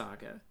Phoenix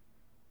Saga.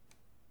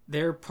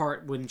 Their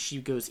part when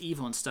she goes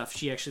evil and stuff,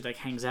 she actually like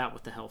hangs out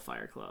with the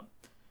Hellfire Club.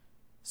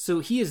 So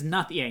he is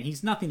nothing. Yeah,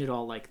 he's nothing at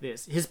all like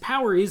this. His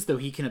power is though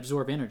he can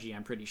absorb energy.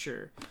 I'm pretty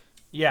sure.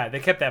 Yeah, they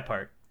kept that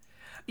part.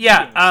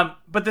 Yeah.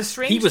 But the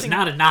strange he was thing...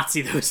 not a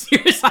Nazi though.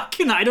 Seriously,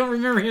 I don't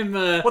remember him.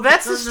 Well,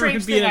 that's the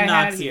strange thing I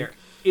had here.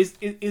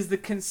 Is the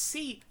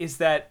conceit is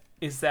that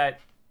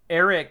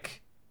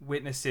Eric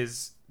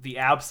witnesses the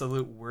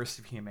absolute worst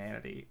of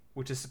humanity,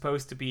 which is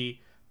supposed to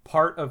be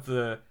part of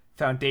the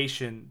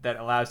foundation that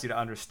allows you to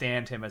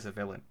understand him as a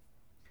villain.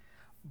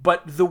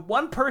 But the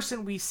one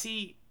person we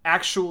see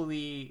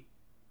actually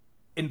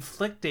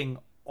inflicting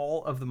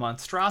all of the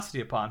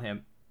monstrosity upon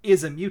him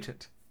is a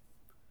mutant.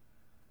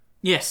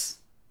 Yes.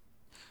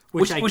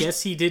 Which I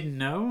guess he didn't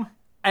know.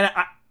 And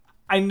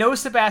I know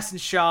Sebastian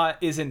Shaw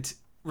isn't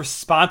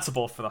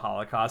responsible for the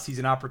Holocaust. He's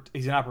an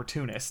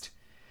opportunist.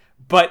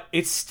 But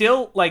I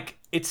feel like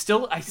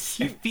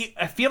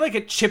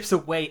it chips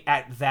away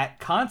at that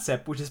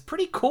concept, which is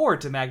pretty core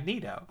to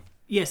Magneto.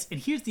 Yes, and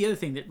here's the other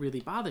thing that really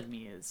bothered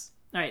me is,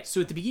 all right, so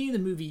at the beginning of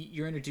the movie,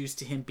 you're introduced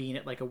to him being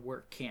at like a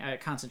work camp, a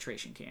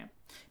concentration camp.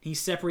 He's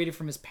separated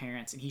from his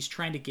parents, and he's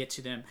trying to get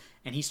to them,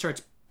 and he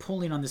starts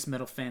pulling on this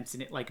metal fence,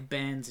 and it like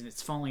bends, and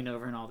it's falling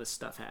over, and all this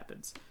stuff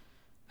happens.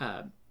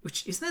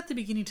 Which isn't that the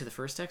beginning to the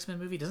first X-Men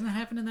movie? Doesn't that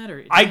happen in that?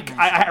 Or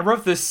I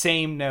wrote the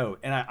same note,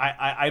 and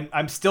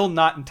I'm still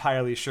not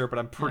entirely sure, but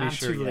I'm pretty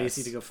sure. I'm too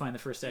lazy to go find the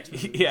first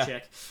X-Men movie to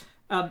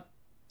check.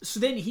 So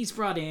then he's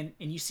brought in,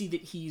 and you see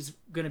that he's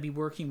going to be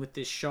working with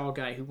this Shaw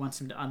guy who wants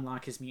him to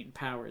unlock his mutant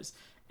powers.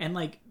 And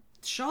like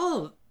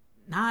Shaw,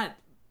 not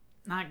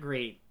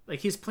great. Like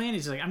his plan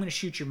is like, I'm going to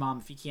shoot your mom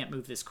if you can't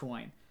move this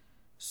coin.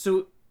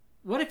 So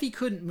what if he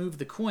couldn't move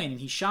the coin and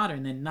he shot her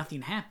and then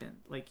nothing happened?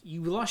 Like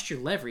you lost your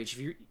leverage.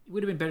 It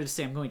would have been better to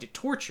say I'm going to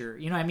torture.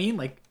 You know what I mean?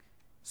 Like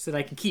so that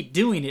I can keep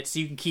doing it, so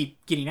you can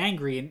keep getting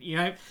angry. And you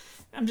know,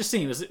 I'm just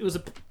saying it was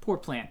a poor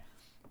plan.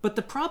 But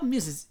the problem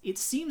is it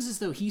seems as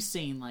though he's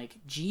saying,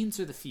 like, genes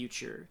are the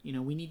future. You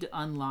know, we need to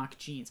unlock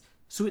genes.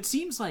 So it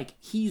seems like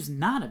he's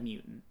not a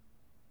mutant,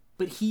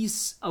 but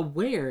he's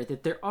aware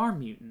that there are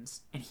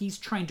mutants, and he's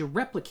trying to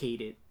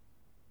replicate it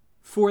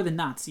for the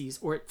Nazis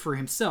or for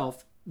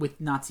himself with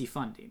Nazi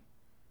funding.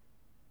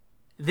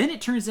 Then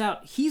it turns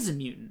out he's a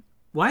mutant.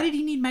 Why did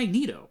he need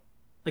Magneto?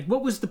 Like,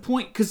 what was the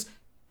point? Because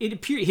it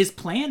appeared his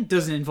plan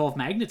doesn't involve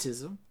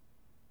magnetism.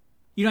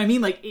 You know what I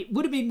mean? Like, it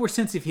would have made more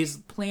sense if his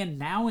plan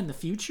now in the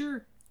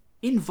future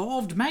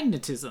involved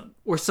magnetism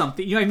or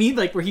something. You know what I mean?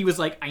 Like, where he was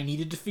like, I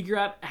needed to figure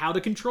out how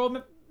to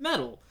control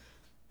metal.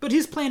 But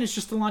his plan is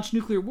just to launch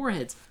nuclear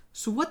warheads.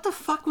 So what the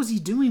fuck was he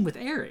doing with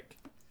Eric?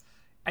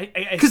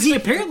 Because he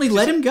apparently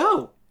let him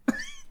go.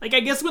 Like, I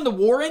guess when the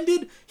war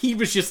ended, he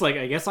was just like,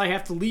 I guess I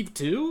have to leave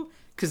too?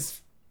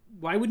 Because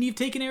why wouldn't he have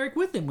taken Eric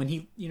with him when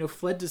he,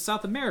 fled to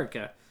South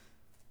America?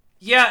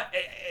 Yeah,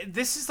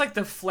 this is like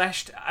the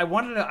fleshed. I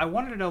wanted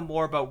to know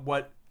more about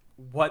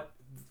what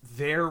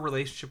their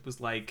relationship was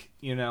like.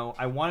 You know,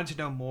 I wanted to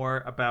know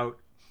more about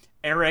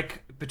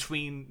Eric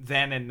between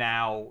then and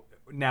now.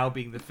 Now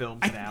being the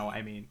films now,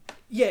 I mean.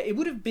 Yeah, it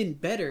would have been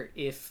better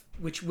if,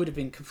 which would have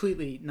been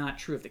completely not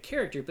true of the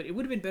character, but it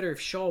would have been better if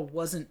Shaw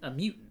wasn't a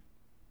mutant,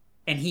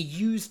 and he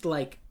used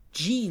like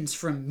genes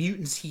from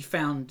mutants he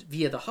found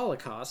via the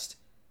Holocaust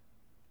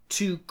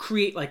to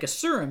create like a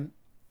serum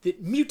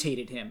that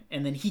mutated him,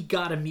 and then he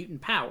got a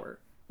mutant power,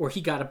 or he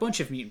got a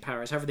bunch of mutant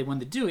powers, however they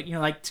wanted to do it,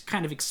 like to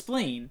kind of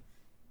explain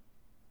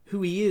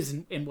who he is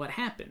and what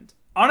happened.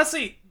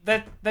 honestly,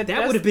 that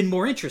would have been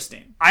more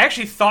interesting. I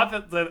actually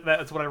thought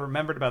that's what I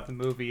remembered about the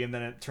movie, and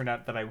then it turned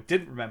out that I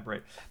didn't remember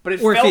it. But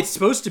if it's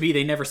supposed to be,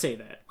 they never say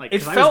that. Like,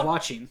 because I was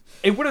watching,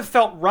 it would have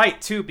felt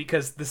right too,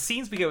 because the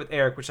scenes we get with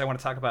Eric, which I want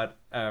to talk about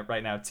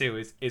right now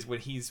too, is when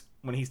he's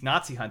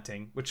Nazi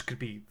hunting, which could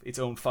be its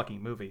own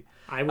fucking movie.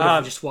 I would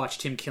have just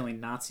watched him killing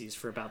Nazis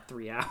for about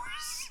 3 hours.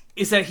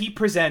 Is that he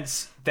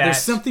presents that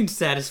there's something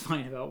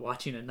satisfying about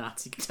watching a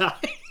Nazi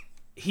die.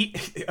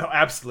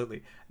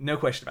 Absolutely, no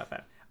question about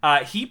that.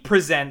 He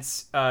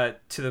presents to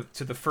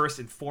the first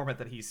informant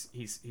that he's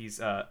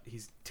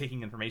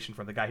taking information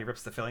from, the guy he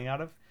rips the filling out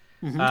of,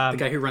 the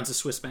guy who runs a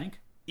Swiss bank.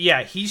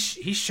 Yeah, he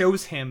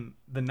shows him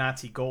the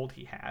Nazi gold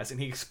he has, and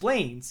he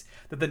explains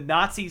that the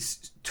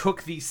Nazis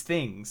took these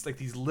things, like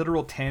these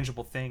literal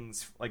tangible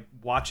things, like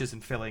watches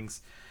and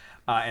fillings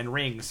and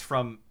rings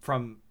from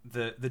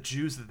the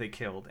Jews that they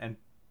killed, and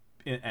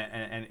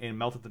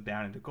melted them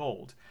down into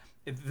gold.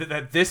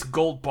 That this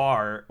gold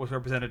bar was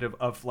representative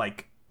of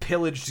like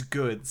pillaged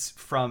goods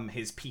from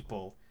his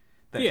people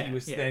that he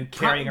was then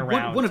carrying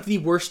around. One of the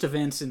worst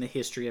events in the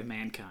history of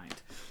mankind.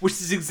 Which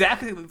is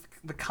exactly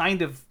the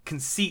kind of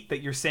conceit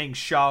that you're saying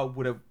Shaw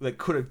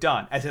could have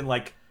done, as in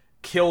like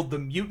killed the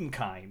mutant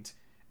kind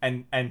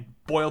and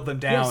boiled them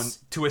down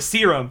to a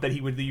serum that he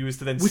would use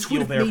to then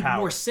steal their power. Which would have made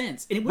more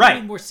sense. And it would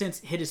have made more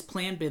sense had his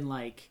plan been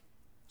like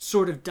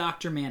sort of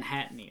Dr.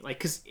 Manhattan-y. Like,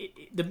 because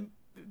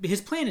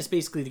his plan is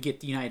basically to get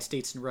the United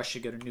States and Russia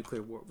to go to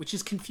nuclear war, which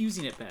is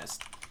confusing at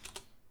best.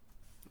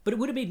 But it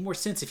would have made more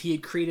sense if he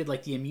had created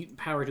like the mutant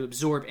power to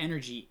absorb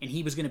energy, and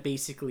he was going to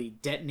basically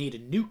detonate a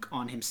nuke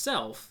on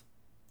himself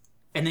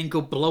and then go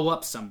blow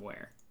up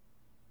somewhere.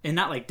 And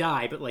not like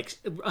die, but like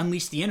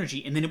unleash the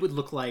energy, and then it would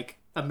look like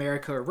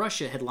America or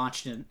Russia had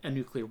launched a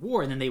nuclear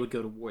war, and then they would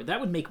go to war. That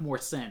would make more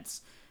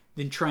sense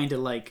than trying to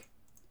like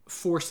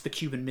force the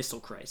Cuban Missile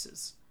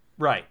Crisis.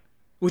 Right.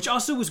 Which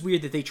also was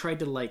weird that they tried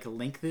to like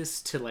link this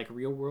to like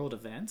real world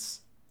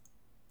events.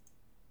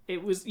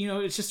 It was,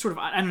 it's just sort of,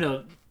 I don't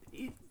know.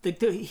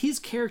 His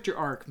character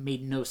arc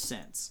made no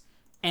sense.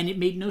 And it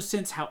made no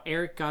sense how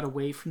Eric got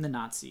away from the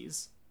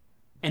Nazis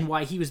and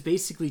why he was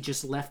basically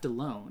just left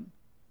alone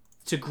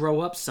to grow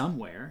up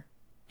somewhere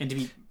and to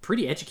be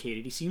pretty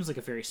educated. He seems like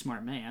a very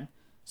smart man.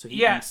 So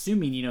I'm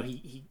assuming,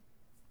 he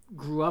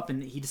grew up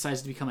and he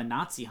decides to become a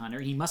Nazi hunter.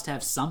 He must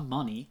have some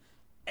money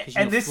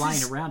because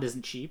flying around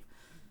isn't cheap.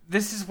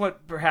 This is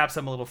what perhaps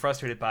I'm a little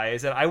frustrated by,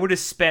 is that I would have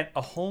spent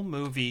a whole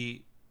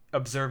movie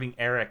observing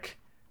Eric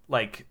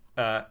like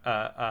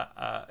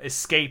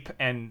escape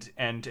and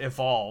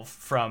evolve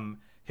from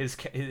his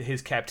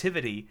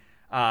captivity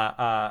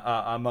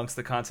amongst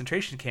the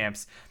concentration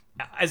camps.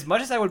 As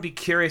much as I would be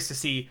curious to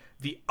see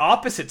the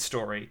opposite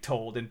story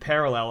told in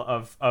parallel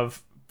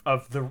of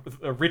the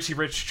Richie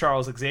Rich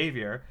Charles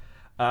Xavier,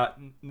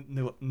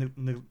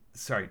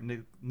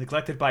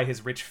 neglected by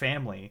his rich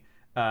family,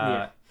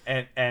 and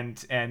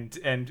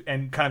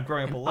kind of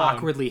growing up alone,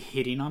 awkwardly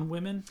hitting on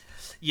women.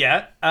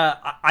 Yeah,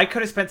 I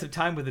could have spent some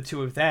time with the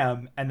two of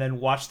them, and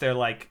then watched their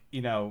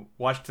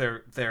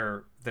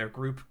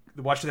group,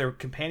 watch their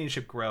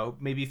companionship grow.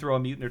 Maybe throw a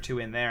mutant or two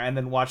in there, and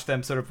then watch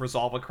them sort of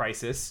resolve a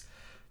crisis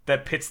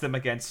that pits them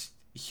against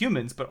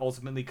humans, but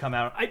ultimately come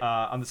out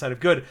on the side of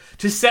good.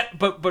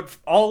 But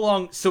all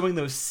along sowing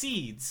those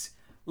seeds,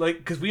 like,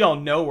 because we all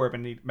know where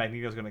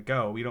Magneto's going to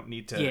go. We don't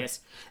need to.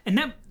 Yes,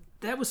 and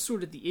that was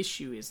sort of the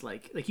issue, is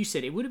like you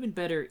said, it would have been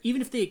better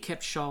even if they had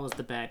kept Shaw as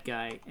the bad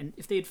guy, and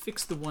if they had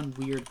fixed the one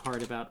weird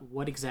part about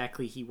what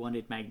exactly he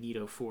wanted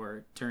Magneto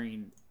for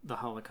during the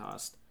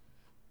Holocaust.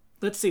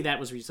 Let's say that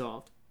was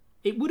resolved.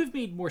 It would have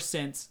made more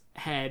sense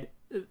had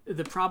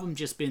the problem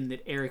just been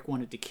that Eric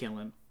wanted to kill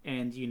him,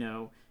 and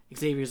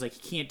Xavier's like,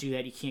 you can't do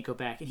that, you can't go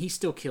back, and he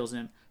still kills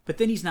him, but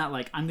then he's not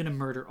like, I'm gonna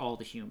murder all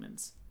the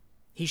humans.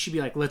 He should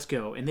be like, let's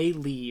go, and they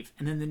leave,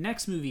 and then the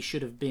next movie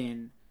should have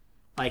been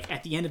like,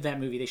 at the end of that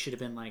movie, they should have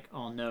been like,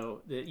 oh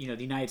no, the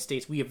United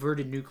States, we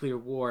averted nuclear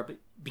war, but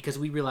because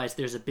we realized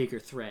there's a bigger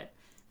threat.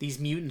 These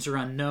mutants are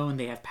unknown,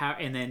 they have power,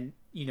 and then,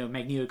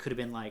 Magneto could have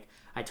been like,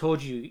 I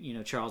told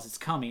you, Charles, it's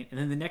coming. And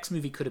then the next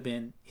movie could have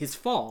been his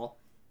fall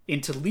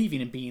into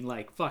leaving and being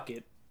like, fuck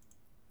it.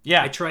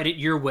 Yeah. I tried it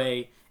your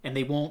way, and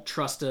they won't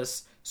trust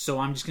us, so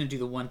I'm just going to do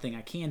the one thing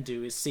I can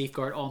do, is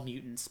safeguard all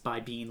mutants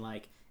by being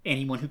like,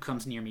 anyone who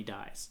comes near me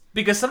dies.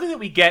 Because something that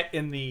we get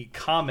in the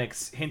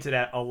comics hinted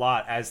at a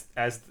lot as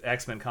the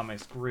X-Men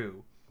comics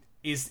grew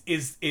is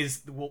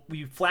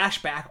we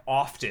flash back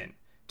often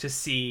to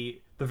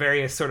see the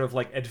various sort of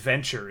like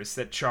adventures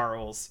that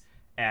Charles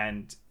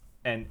and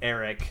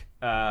Eric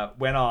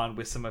went on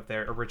with some of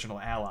their original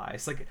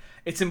allies. Like,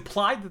 it's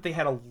implied that they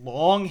had a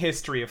long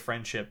history of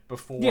friendship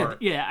before.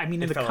 Yeah. I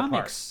mean, in the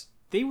comics,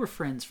 they were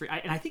friends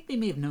and I think they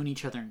may have known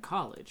each other in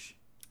college.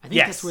 I think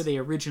that's where they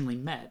originally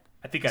met.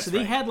 I think that's so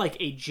they had like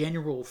a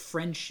general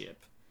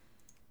friendship,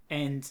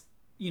 and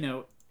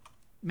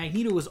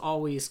Magneto was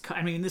always.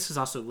 I mean, this is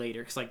also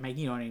later because like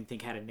Magneto, I don't even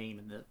think had a name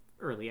in the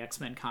early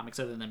X-Men comics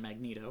other than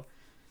Magneto,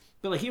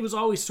 but like it was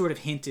always sort of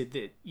hinted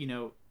that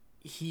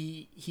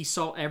he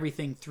saw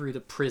everything through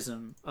the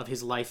prism of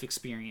his life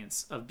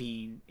experience of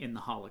being in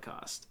the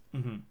Holocaust.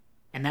 Mm-hmm.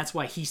 And that's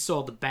why he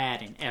saw the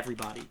bad in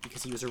everybody,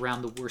 because he was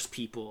around the worst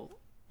people,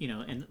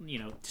 and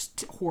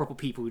just horrible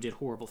people who did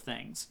horrible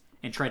things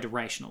and tried to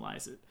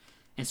rationalize it.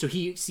 And so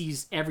he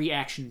sees every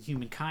action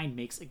humankind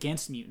makes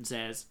against mutants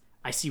as,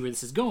 I see where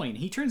this is going.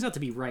 He turns out to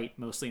be right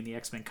mostly in the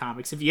X-Men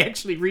comics. If you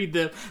actually read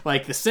the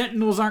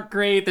Sentinels aren't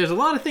great. There's a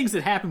lot of things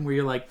that happen where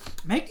you're like,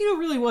 Magneto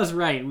really was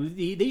right.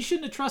 They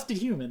shouldn't have trusted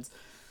humans.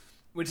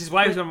 Which is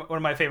why he's one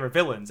of my favorite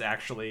villains,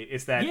 actually,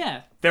 is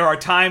that there are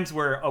times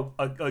where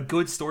a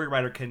good story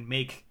writer can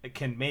make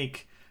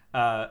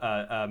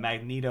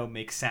Magneto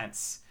make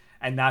sense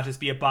and not just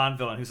be a Bond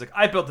villain who's like,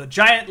 I built a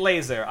giant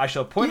laser, I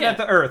shall point it at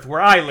the Earth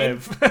where I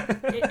live.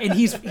 And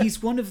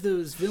he's one of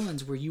those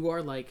villains where you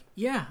are like,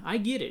 yeah, I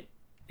get it.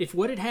 If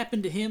what had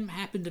happened to him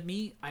happened to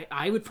me,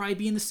 I would probably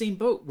be in the same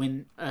boat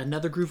when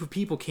another group of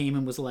people came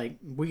and was like,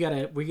 we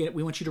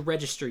want you to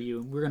register you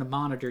and we're gonna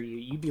monitor you.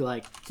 You'd be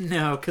like,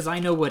 no, because I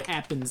know what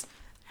happens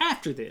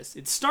after this.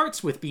 It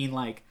starts with being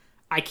like,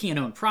 I can't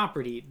own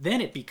property.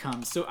 Then it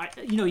becomes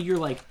you're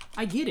like,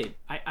 I get it.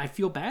 I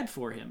feel bad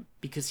for him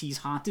because he's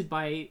haunted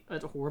by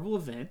a horrible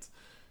event,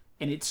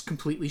 and it's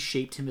completely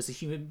shaped him as a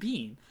human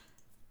being.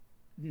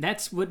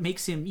 That's what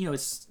makes him,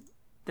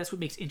 that's what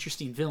makes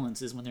interesting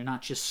villains, is when they're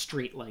not just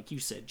straight, like you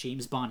said,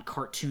 James Bond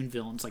cartoon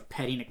villains, like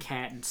petting a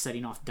cat and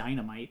setting off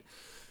dynamite.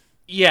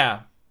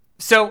 Yeah.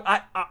 So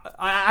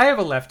I have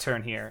a left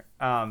turn here.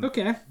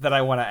 Okay. That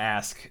I want to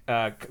ask,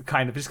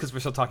 kind of, just because we're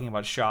still talking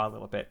about Shaw a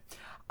little bit.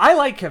 I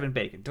like Kevin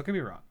Bacon. Don't get me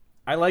wrong.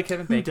 I like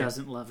Kevin Bacon. Who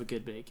doesn't love a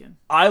good Bacon?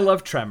 I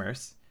love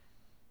Tremors.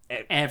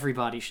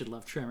 Everybody should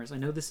love Tremors. I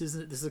know this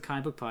is a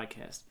comic book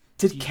podcast.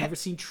 If you've never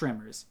seen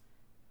Tremors,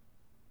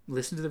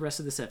 listen to the rest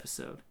of this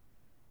episode.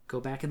 Go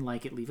back and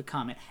like it, leave a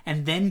comment,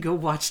 and then go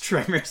watch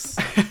Tremors.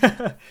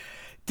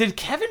 Did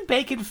Kevin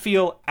Bacon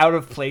feel out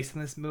of place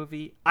in this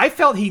movie? I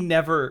felt he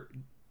never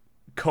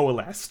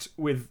coalesced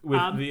with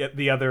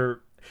the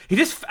other. He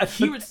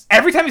was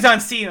every time he's on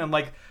scene, I'm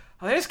like,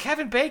 oh, there's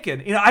Kevin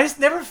Bacon. I just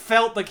never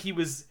felt like he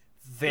was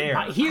there.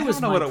 I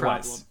don't know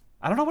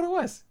what it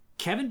was.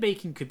 Kevin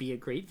Bacon could be a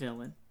great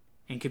villain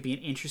and could be an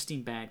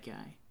interesting bad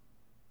guy,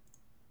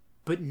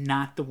 but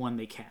not the one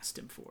they cast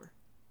him for.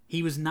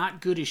 He was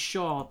not good as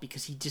Shaw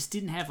because he just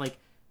didn't have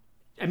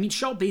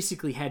Shaw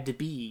basically had to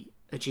be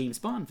a James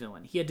Bond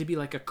villain. He had to be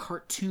like a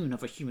cartoon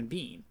of a human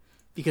being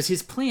because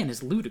his plan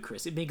is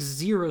ludicrous. It makes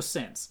zero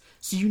sense.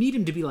 So you need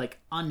him to be like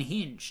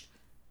unhinged.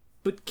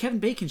 But Kevin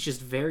Bacon's just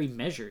very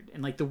measured,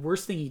 and the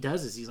worst thing he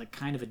does is he's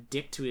kind of a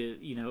dick to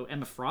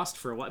Emma Frost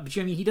for a while. But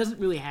he doesn't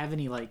really have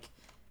any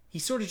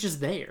he's sort of just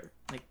there.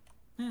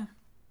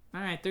 All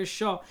right, there's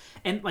Shaw.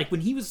 And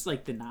when he was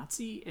the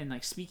Nazi and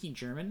speaking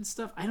German and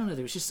stuff, I don't know.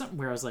 There was just something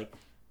where I was like,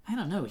 I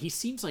don't know. He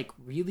seems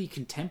really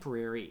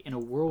contemporary in a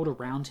world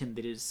around him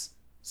that is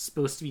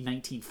supposed to be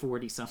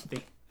 1940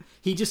 something.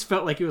 He just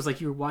felt like it was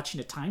like you were watching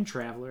a time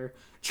traveler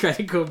try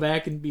to go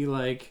back and be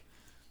like,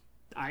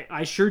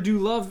 I sure do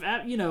love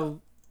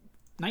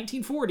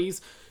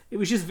 1940s. It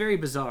was just very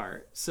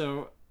bizarre.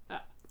 So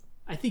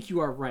I think you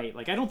are right.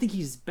 I don't think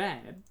he's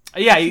bad.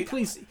 Yeah,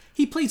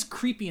 he plays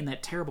creepy in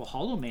that terrible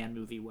Hollow Man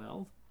movie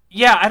well.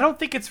 Yeah, I don't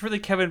think it's really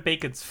Kevin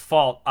Bacon's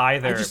fault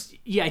either. I just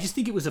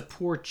think it was a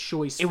poor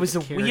choice. It was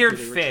a weird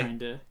fit,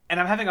 and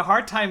I'm having a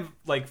hard time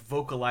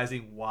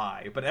vocalizing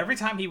why. But every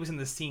time he was in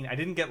the scene, I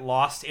didn't get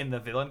lost in the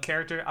villain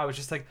character. I was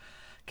just like,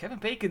 Kevin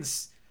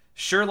Bacon's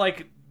sure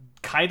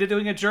kind of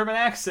doing a German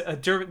accent, a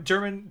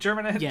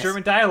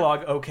German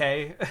dialogue.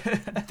 Okay.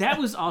 That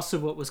was also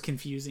what was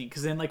confusing,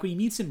 because then when he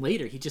meets him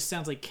later, he just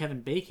sounds like Kevin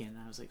Bacon. And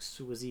I was like,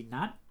 so was he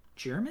not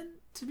German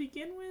to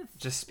begin with?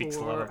 Just speaks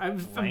a lot of I'm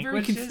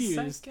very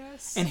confused. I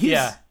guess. And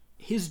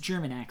his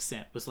German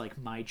accent was like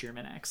my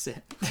German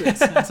accent. It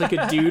sounds like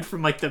a dude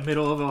from the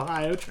middle of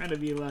Ohio trying to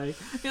be like,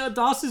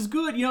 Das is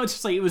good. It's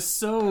just it was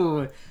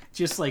so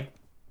just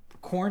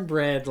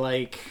cornbread.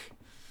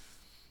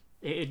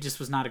 It just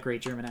was not a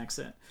great German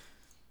accent.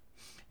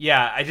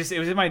 Yeah, it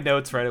was in my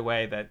notes right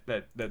away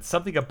that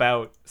something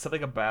about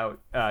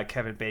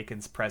Kevin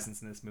Bacon's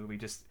presence in this movie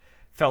just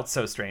felt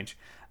so strange.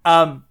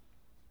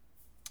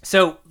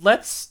 So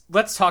let's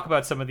talk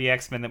about some of the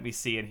X-Men that we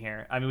see in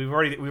here. I mean, we've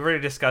already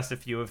discussed a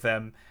few of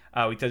them.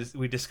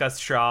 We discussed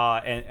Shaw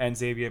and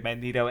Xavier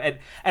Magneto, and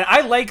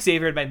I like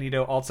Xavier and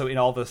Magneto also in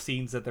all the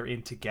scenes that they're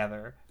in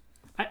together.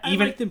 I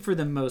like them for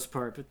the most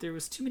part, but there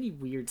was too many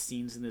weird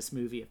scenes in this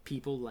movie of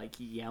people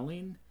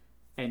yelling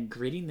and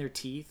gritting their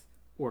teeth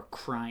or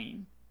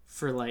crying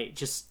for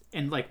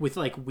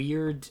with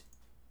weird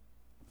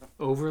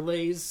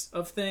overlays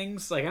of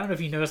things. I don't know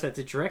if you noticed that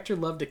the director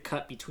loved to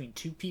cut between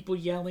two people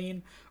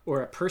yelling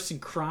or a person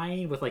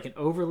crying with an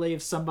overlay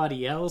of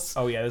somebody else.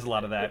 Oh yeah, there's a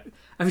lot of that.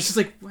 I was just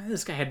like, wow,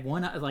 this guy had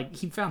one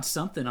he found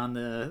something on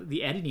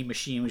the editing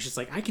machine. It was just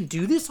I can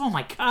do this. Oh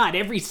my god,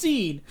 every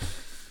scene.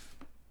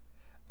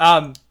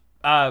 But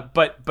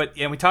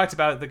we talked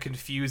about the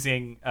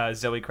confusing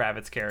Zoe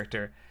Kravitz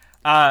character.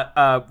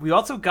 We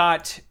also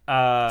got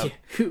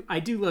Who I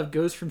do love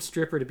goes from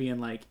stripper to being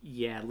like,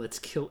 yeah, let's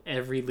kill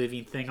every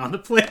living thing on the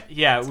planet.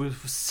 yeah, it was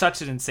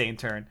such an insane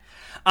turn.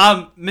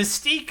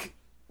 Mystique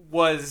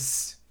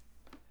was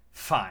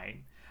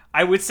fine.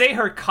 I would say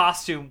her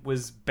costume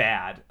was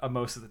bad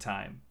most of the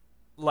time.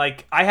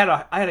 Like I had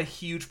a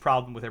huge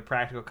problem with her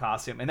practical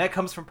costume, and that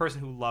comes from a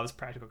person who loves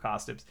practical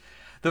costumes.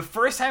 The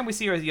first time we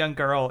see her as a young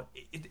girl,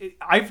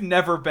 I've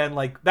never been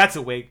like, that's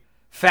a wig,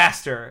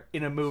 faster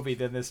in a movie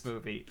than this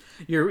movie.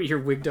 Your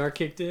wigdar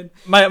kicked in.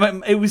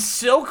 It was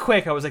so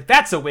quick. I was like,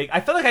 that's a wig.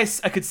 I felt like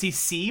I could see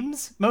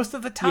seams most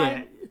of the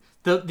time.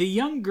 Yeah. The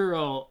young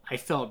girl I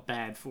felt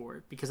bad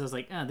for because I was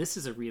like, oh, this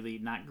is a really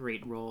not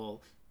great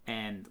role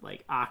and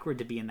like awkward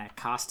to be in that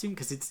costume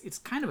because it's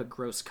kind of a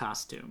gross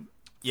costume.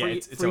 Yeah,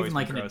 it's for always even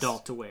like been an gross.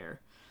 adult to wear.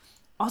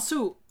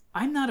 Also,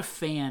 I'm not a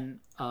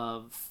fan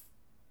of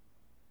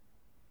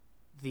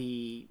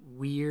the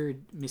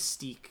weird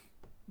Mystique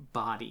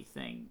body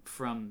thing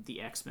from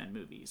the X-Men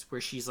movies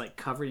where she's like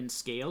covered in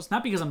scales.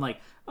 Not because I'm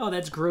like, oh,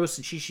 that's gross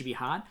and she should be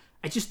hot.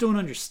 I just don't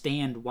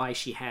understand why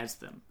she has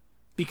them.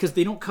 Because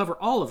they don't cover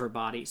all of her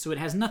body, so it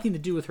has nothing to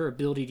do with her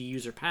ability to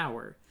use her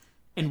power.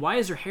 And why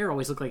does her hair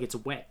always look like it's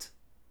wet?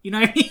 You know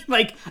what I mean?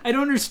 Like, I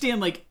don't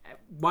understand, like,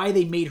 why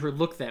they made her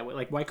look that way.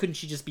 Like, why couldn't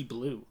she just be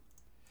blue?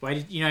 Why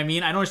did, you know what I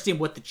mean? I don't understand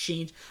what the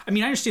change... I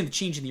mean, I understand the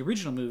change in the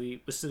original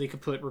movie was so they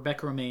could put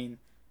Rebecca Romijn,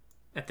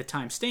 at the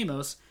time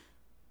Stamos,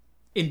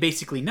 in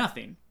basically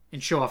nothing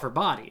and show off her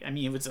body. I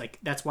mean, it was like,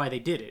 that's why they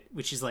did it,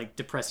 which is, like,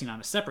 depressing on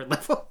a separate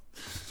level.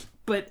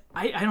 But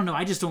I don't know.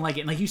 I just don't like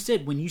it. And like you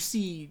said, when you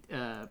see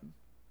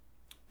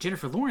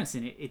Jennifer Lawrence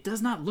in it, it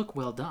does not look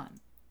well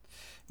done.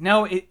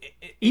 No,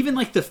 Even,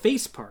 like, the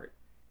face part.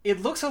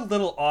 it looks a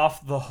little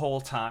off the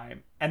whole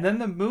time. And then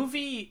the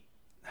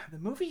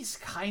movie's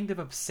kind of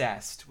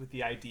obsessed with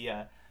the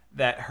idea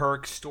that her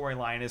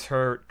storyline is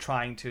her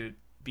trying to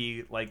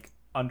be like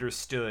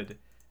understood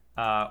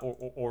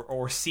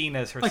or seen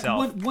as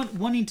herself, Like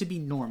wanting to be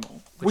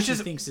normal, which she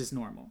thinks is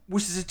normal.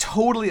 which is a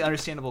totally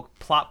understandable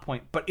plot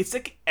point. But it's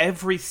like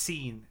every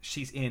scene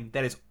she's in,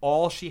 that is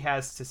all she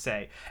has to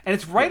say, and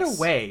it's right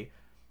away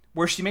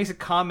where she makes a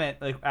comment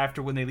like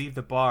after when they leave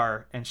the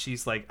bar, and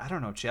she's like, I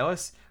don't know,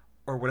 jealous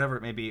or whatever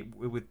it may be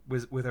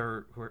with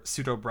her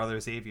pseudo brother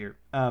Xavier.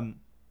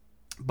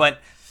 But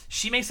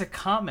she makes a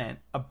comment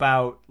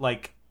about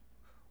like,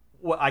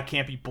 what, I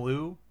can't be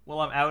blue while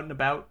I'm out and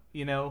about,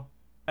 you know?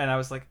 And I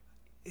was like,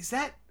 is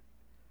that,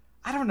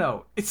 I don't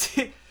know.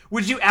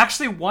 Would you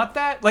actually want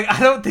that? Like, I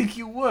don't think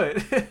you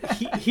would.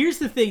 Here's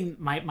the thing,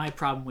 my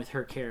problem with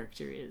her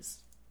character is,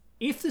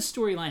 if the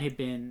storyline had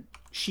been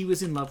she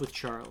was in love with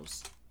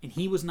Charles and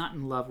he was not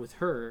in love with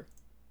her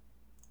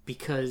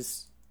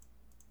because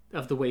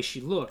of the way she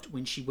looked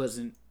when she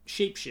wasn't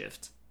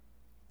shapeshift,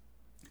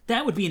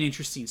 that would be an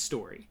interesting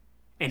story.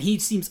 And he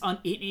seems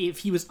if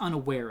he was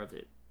unaware of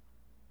it.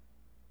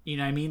 You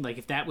know what I mean? Like,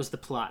 if that was the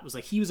plot, it was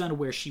like he was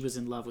unaware she was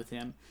in love with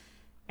him,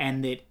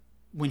 and that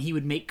when he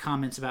would make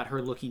comments about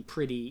her looking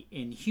pretty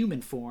in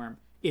human form,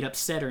 it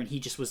upset her and he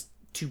just was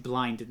too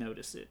blind to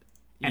notice it.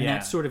 And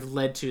that sort of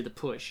led to the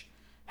push.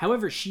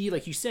 However, she,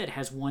 like you said,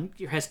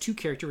 has two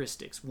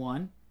characteristics.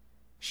 One,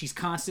 she's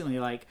constantly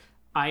like,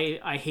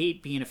 I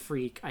hate being a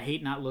freak. I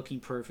hate not looking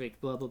perfect,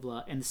 blah, blah,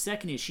 blah. And the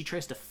second is she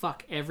tries to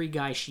fuck every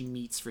guy she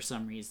meets for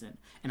some reason.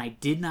 And I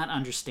did not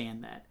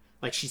understand that.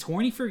 Like, she's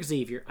horny for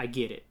Xavier. I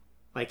get it.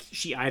 Like,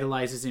 she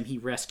idolizes him. He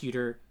rescued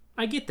her.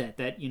 I get that.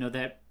 That, you know,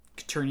 that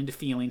could turn into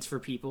feelings for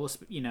people.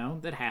 You know,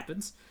 that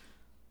happens.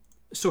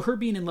 So her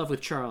being in love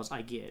with Charles,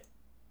 I get.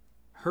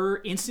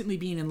 Her instantly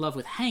being in love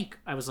with Hank,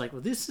 I was like,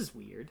 well, this is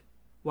weird.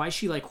 Why is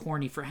she, like,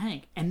 horny for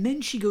Hank? And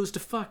then she goes to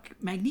fuck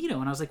Magneto.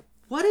 And I was like,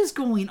 what is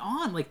going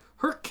on? Like,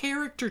 her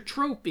character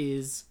trope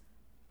is,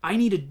 I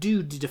need a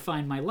dude to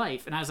define my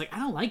life. And I was like, I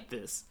don't like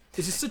this.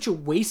 This is such a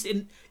waste.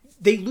 And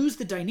they lose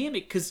the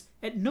dynamic because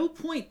at no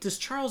point does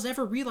Charles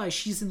ever realize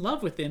she's in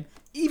love with him,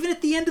 even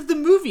at the end of the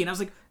movie. And I was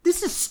like,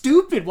 this is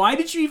stupid. Why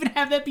did you even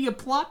have that be a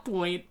plot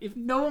point if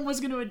no one was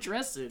going to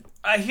address it?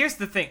 Here's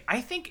the thing.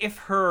 I think if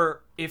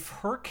her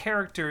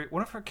character,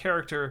 one of her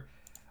character,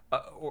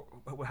 or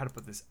how to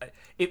put this,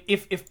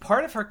 if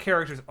part of her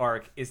character's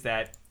arc is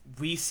that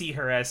we see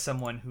her as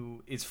someone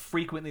who is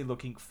frequently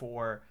looking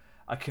for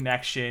a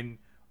connection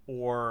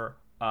or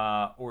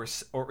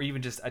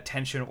even just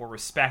attention or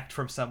respect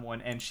from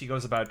someone, and she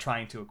goes about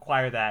trying to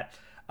acquire that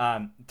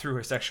through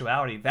her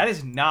sexuality, that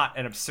is not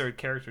an absurd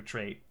character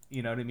trait.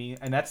 You know what I mean?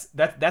 And that's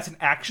an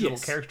actual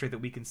character trait that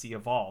we can see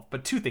evolve.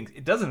 But two things: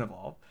 it doesn't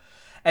evolve,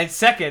 and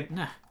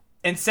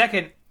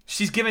second,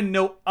 she's given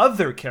no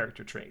other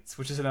character traits,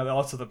 which is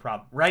also the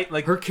problem, right?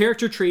 Like, her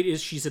character trait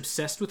is she's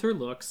obsessed with her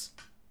looks,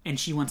 and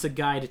she wants a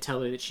guy to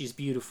tell her that she's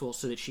beautiful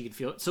so that she can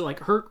feel it. So, like,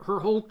 her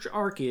whole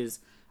arc is,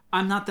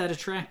 I'm not that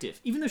attractive,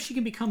 even though she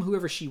can become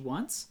whoever she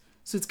wants.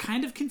 So it's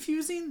kind of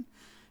confusing.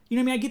 You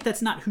know what I mean? I get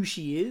that's not who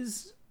she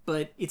is,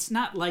 but it's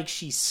not like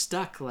she's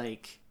stuck,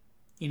 like,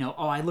 you know,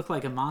 oh, I look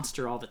like a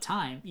monster all the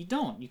time. You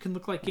don't. You can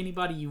look like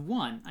anybody you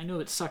want. I know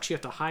it sucks you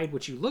have to hide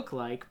what you look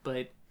like,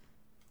 but,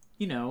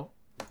 you know,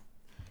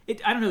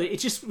 I don't know. It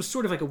just was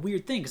sort of like a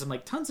weird thing because I'm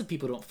like, tons of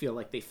people don't feel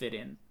like they fit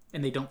in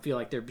and they don't feel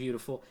like they're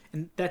beautiful,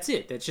 and that's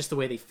it. That's just the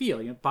way they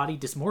feel. Body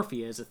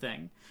dysmorphia is a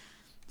thing.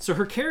 So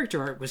her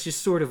character art was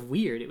just sort of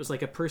weird. It was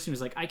like a person who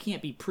was like, I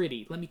can't be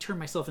pretty. Let me turn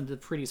myself into the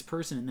prettiest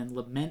person and then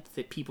lament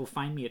that people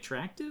find me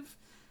attractive.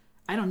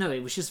 I don't know.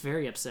 It was just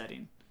very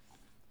upsetting.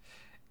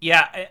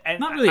 Yeah,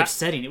 not really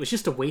upsetting. It was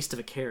just a waste of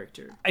a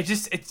character.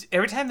 It's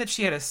every time that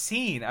she had a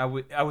scene, I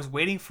was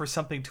waiting for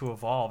something to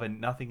evolve,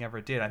 and nothing ever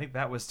did. I think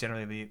that was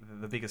generally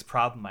the biggest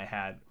problem I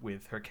had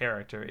with her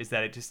character, is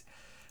that it just,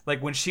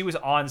 like, when she was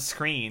on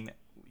screen,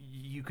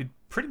 you could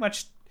pretty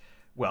much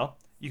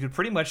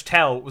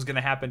tell what was going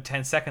to happen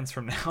 10 seconds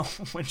from now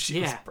when she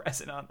was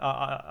present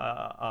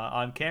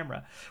on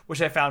camera,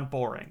 which I found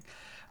boring.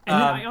 And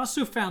then I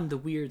also found the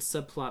weird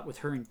subplot with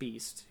her and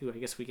Beast, who I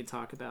guess we can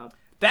talk about.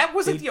 That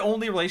wasn't the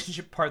only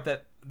relationship part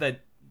that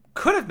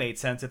could have made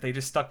sense if they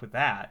just stuck with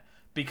that.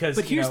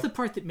 But here's the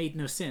part that made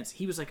no sense.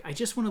 He was like, I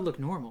just want to look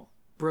normal.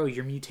 Bro,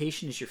 your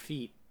mutation is your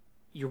feet.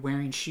 You're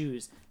wearing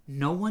shoes.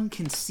 No one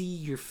can see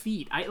your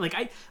feet.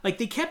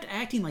 They kept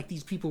acting like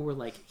these people were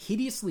like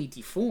hideously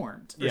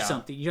deformed or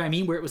something. You know what I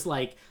mean? Where it was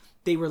like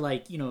they were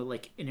like,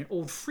 like in an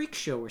old freak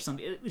show or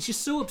something. It was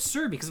just so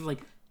absurd because of like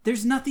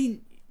there's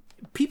nothing.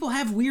 People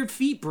have weird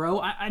feet,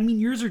 bro. I mean,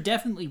 yours are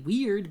definitely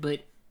weird,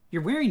 but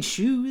you're wearing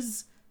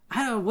shoes.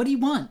 I don't know. What do you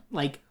want?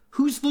 Like,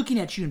 who's looking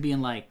at you and being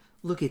like,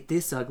 look at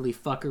this ugly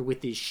fucker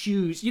with his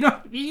shoes? You know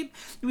what I mean?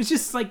 It was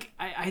just like,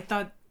 I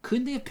thought,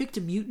 couldn't they have picked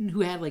a mutant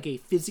who had like a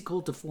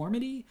physical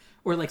deformity?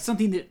 Or like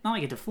something that, not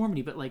like a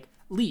deformity, but like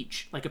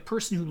Leech. Like a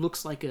person who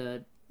looks like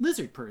a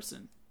lizard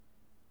person.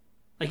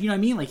 Like, you know what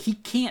I mean? Like, he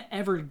can't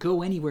ever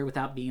go anywhere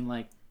without being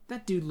like,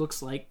 that dude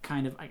looks like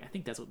kind of, I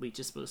think that's what Leech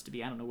is supposed to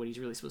be. I don't know what he's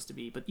really supposed to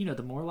be. But,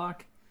 the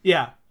Morlock?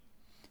 Yeah.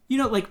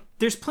 Like,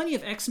 there's plenty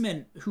of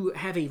X-Men who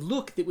have a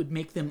look that would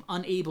make them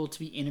unable to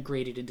be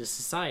integrated into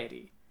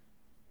society.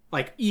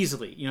 Like,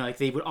 easily. Like,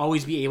 they would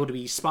always be able to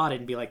be spotted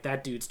and be like,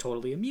 that dude's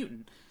totally a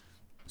mutant.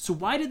 So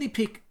why did they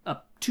pick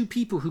up two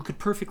people who could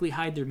perfectly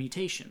hide their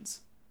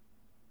mutations?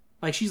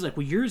 Like, she's like,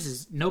 well, yours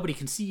is, nobody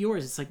can see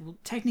yours. It's like, well,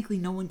 technically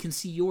no one can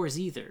see yours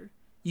either.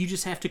 You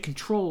just have to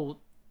control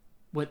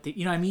what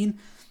you know what I mean?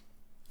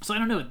 So I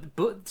don't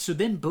know. So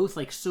then both,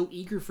 like, so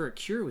eager for a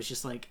cure was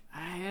just like,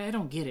 I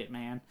don't get it,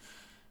 man.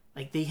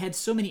 Like, they had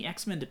so many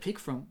X-Men to pick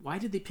from. Why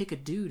did they pick a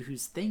dude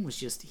whose thing was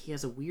just, he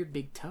has a weird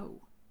big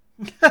toe?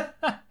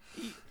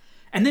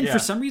 And then for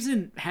some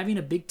reason, having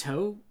a big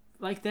toe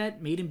like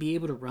that made him be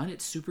able to run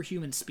at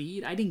superhuman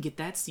speed. I didn't get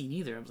that scene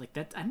either. I was like,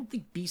 I don't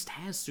think Beast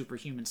has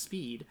superhuman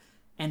speed.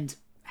 And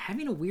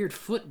having a weird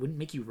foot wouldn't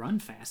make you run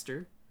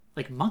faster.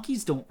 Like,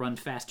 monkeys don't run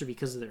faster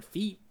because of their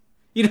feet.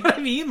 You know what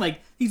I mean? Like,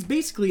 he's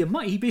basically a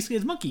monkey. He basically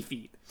has monkey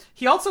feet.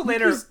 He also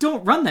later... Monkeys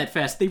don't run that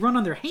fast. They run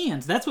on their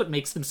hands. That's what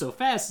makes them so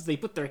fast, is they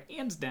put their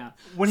hands down.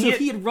 If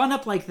he had run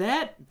up like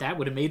that, that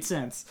would have made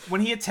sense.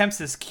 When he attempts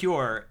this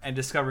cure and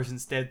discovers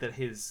instead that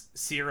his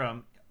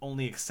serum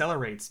only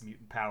accelerates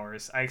mutant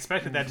powers, I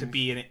expected that to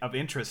be of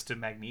interest to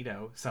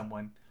Magneto,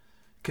 someone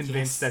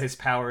convinced that his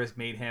powers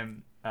made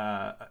him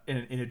an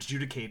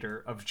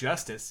adjudicator of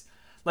justice.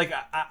 Like,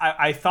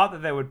 I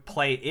thought that would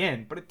play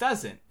in, but it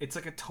doesn't. It's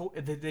like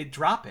they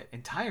drop it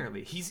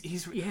entirely. He's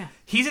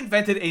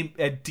invented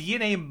a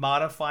DNA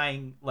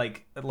modifying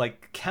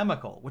like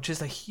chemical, which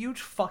is a huge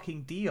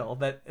fucking deal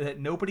that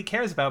nobody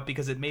cares about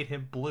because it made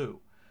him blue.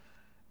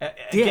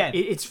 Again,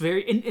 it's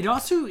very, and it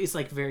also is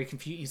like very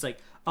confusing. He's like,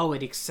 oh,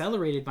 it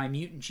accelerated my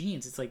mutant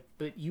genes. It's like,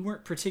 but you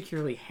weren't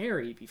particularly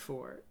hairy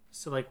before,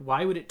 so like,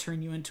 why would it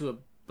turn you into a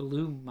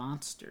blue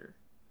monster?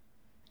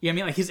 Yeah, I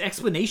mean, like, his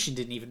explanation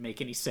didn't even make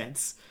any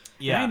sense.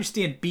 Yeah. And I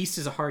understand Beast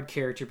is a hard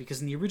character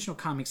because in the original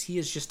comics, he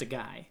is just a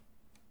guy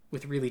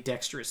with really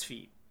dexterous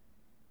feet.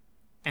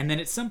 And then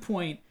at some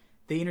point,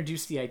 they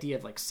introduced the idea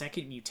of, like,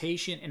 second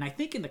mutation. And I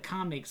think in the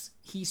comics,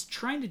 he's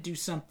trying to do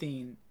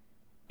something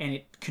and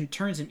it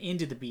turns him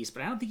into the Beast.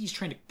 But I don't think he's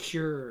trying to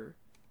cure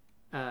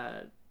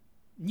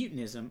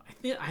mutantism.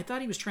 I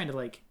thought he was trying to,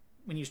 like,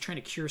 when he was trying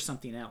to cure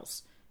something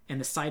else. And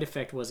the side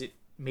effect was it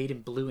made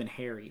him blue and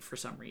hairy for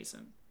some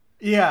reason.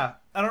 Yeah,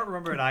 I don't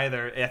remember it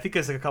either. I think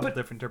there's like a couple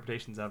different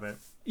interpretations of it.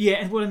 Yeah,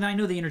 and I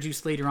know they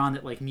introduced later on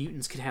that like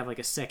mutants could have like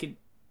a second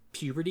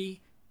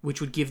puberty, which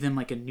would give them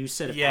like a new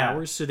set of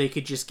powers, so they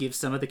could just give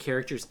some of the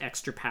characters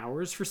extra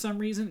powers for some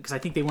reason. Because I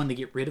think they wanted to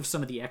get rid of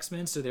some of the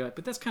X-Men, so they're like,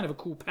 but that's kind of a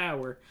cool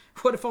power.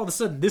 What if all of a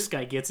sudden this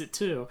guy gets it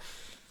too?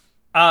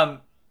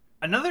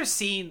 Another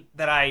scene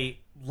that I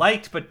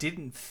liked but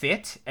didn't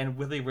fit, and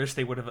really wish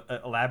they would have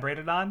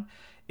elaborated on,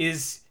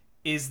 is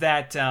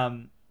that.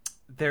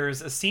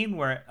 There's a scene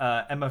where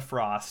Emma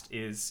Frost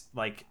is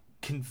like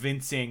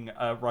convincing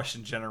a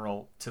Russian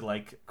general to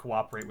like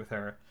cooperate with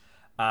her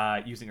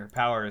using her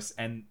powers,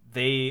 and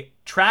they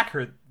track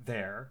her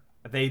there.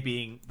 They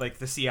being like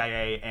the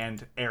CIA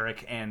and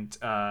Eric and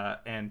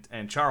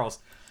Charles,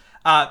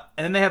 and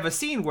then they have a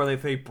scene where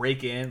they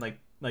break in, like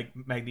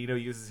Magneto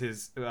uses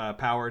his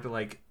power to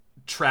like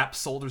trap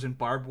soldiers in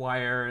barbed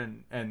wire,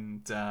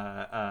 and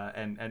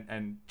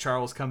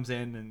Charles comes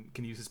in and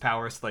can use his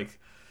powers to like,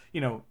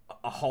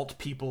 halt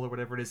people or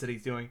whatever it is that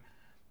he's doing.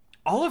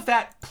 All of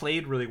that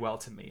played really well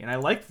to me, and I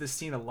liked this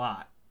scene a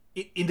lot,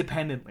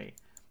 independently.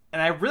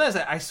 And I realized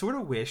that I sort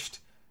of wished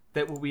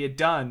that what we had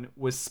done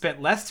was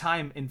spent less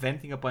time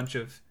inventing a bunch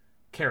of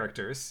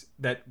characters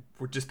that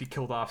would just be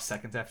killed off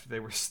seconds after they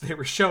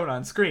were shown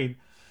on screen,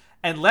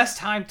 and less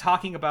time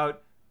talking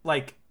about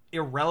like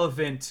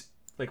irrelevant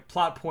like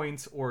plot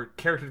points or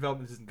character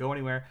development that doesn't go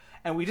anywhere.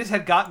 And we just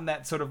had gotten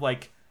that sort of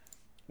like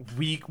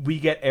we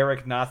get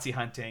Eric Nazi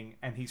hunting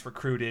and he's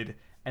recruited,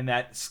 and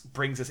that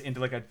brings us into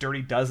like a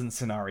Dirty Dozen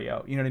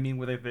scenario. You know what I mean?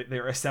 Where they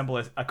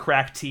assemble a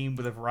crack team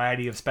with a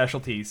variety of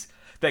specialties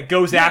that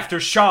goes after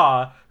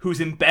Shaw, who's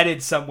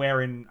embedded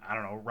somewhere in, I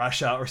don't know,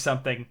 Russia or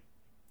something.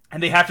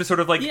 And they have to sort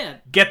of like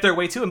get their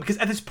way to him. Because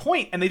at this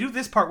point, and they do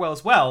this part well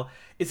as well,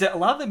 is that a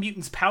lot of the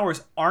mutants'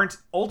 powers aren't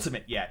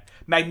ultimate yet.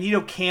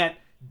 Magneto can't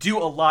do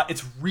a lot.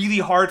 It's really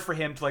hard for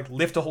him to like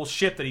lift a whole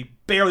ship that he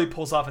barely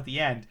pulls off at the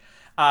end.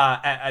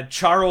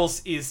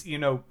 Charles is,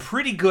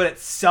 pretty good at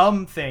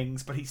some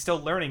things, but he's still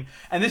learning.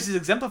 And this is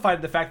exemplified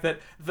in the fact that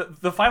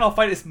the final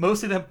fight is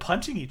mostly them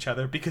punching each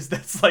other, because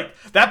that's like,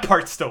 that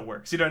part still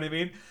works. You know what I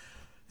mean?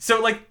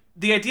 So like,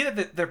 the idea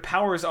that their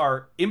powers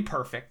are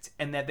imperfect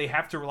and that they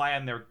have to rely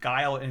on their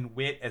guile and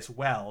wit as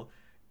well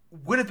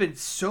would have been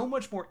so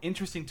much more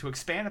interesting to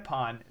expand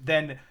upon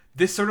than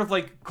this sort of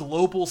like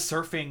global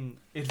surfing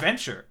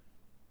adventure.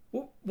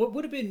 What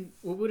would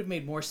have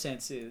made more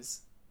sense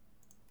is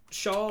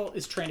Shaw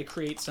is trying to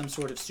create some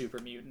sort of super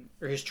mutant,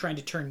 or is trying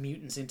to turn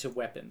mutants into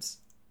weapons.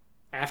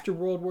 After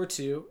World War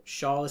II,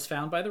 Shaw is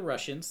found by the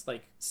Russians,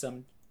 like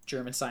some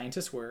German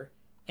scientists were,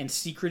 and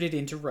secreted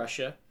into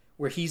Russia,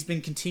 where he's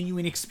been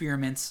continuing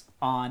experiments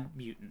on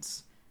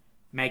mutants.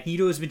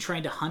 Magneto has been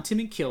trying to hunt him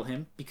and kill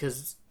him,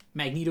 because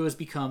Magneto has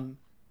become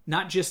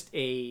not just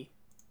a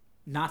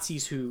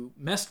Nazis who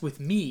messed with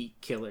me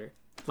killer.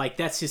 Like,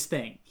 that's his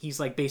thing. He's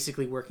like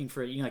basically working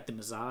for, like the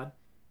Mossad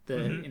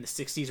in the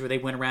 60s, where they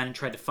went around and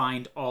tried to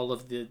find all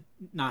of the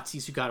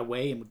Nazis who got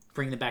away and would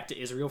bring them back to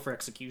Israel for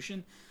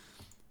execution.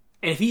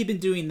 And if he had been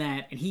doing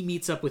that, and he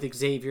meets up with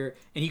Xavier,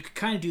 and you could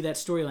kind of do that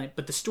storyline,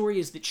 but the story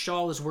is that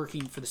Shaw is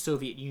working for the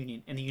Soviet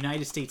Union, and the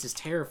United States is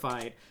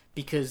terrified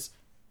because,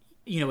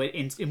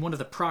 in one of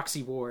the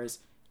proxy wars,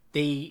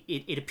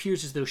 it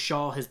appears as though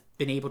Shaw has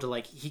been able to,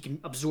 like, he can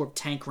absorb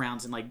tank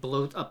rounds and, like,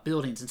 blow up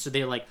buildings, and so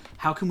they're like,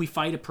 how can we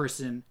fight a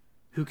person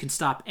who can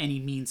stop any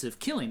means of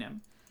killing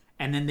him?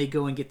 And then they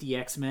go and get the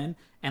X-Men,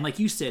 and like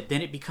you said,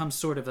 then it becomes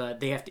sort of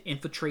they have to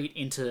infiltrate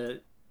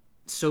into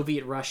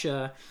Soviet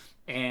Russia,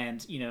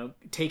 and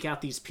take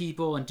out these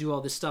people and do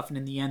all this stuff, and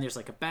in the end there's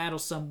like a battle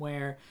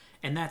somewhere,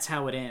 and that's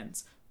how it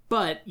ends.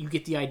 But you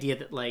get the idea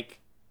that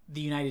like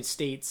the United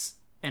States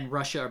and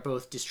Russia are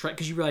both distrust,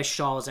 because you realize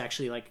Shaw is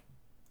actually like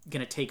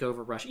gonna take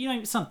over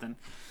Russia, something.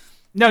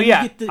 No,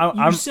 yeah,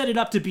 you set it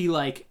up to be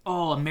like,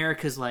 oh,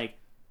 America's like,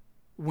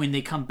 when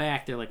they come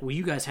back, they're like, well,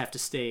 you guys have to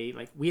stay,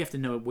 like, we have to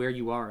know where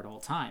you are at all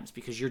times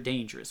because you're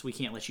dangerous, we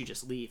can't let you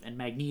just leave. And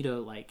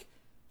Magneto like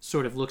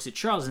sort of looks at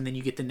Charles, and then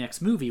you get the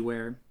next movie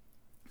where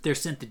they're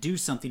sent to do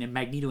something, and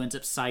Magneto ends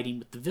up siding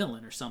with the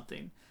villain or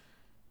something.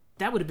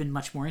 That would have been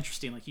much more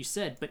interesting, like you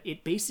said, but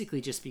it basically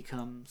just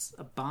becomes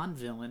a Bond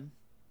villain,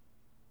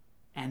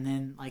 and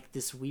then like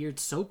this weird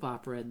soap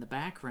opera in the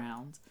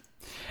background,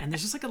 and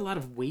there's just like a lot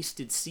of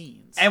wasted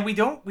scenes. And we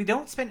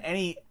don't spend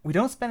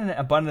an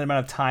abundant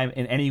amount of time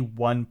in any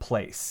one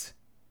place.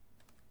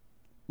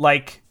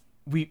 Like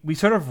we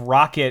sort of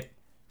rocket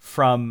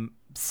from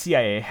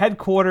CIA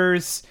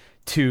headquarters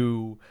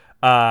to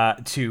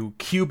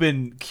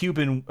Cuban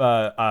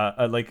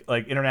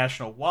like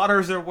international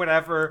waters or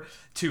whatever,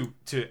 to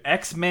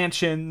X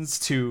mansions,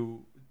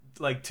 to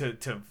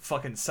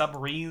fucking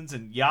submarines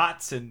and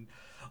yachts and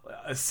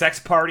sex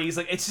parties.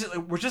 Like, it's just,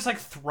 we're just like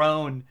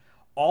thrown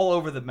all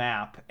over the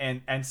map,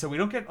 and so we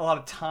don't get a lot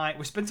of time.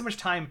 We spend so much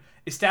time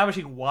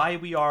establishing why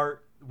we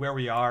are where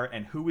we are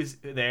and who is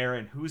there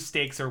and whose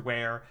stakes are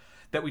where,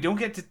 that we don't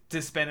get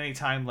to spend any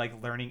time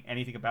like learning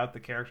anything about the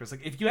characters.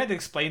 Like, if you had to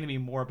explain to me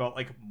more about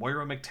like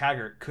Moira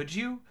McTaggart, could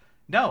you?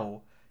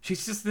 No.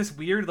 She's just this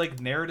weird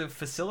like narrative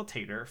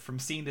facilitator from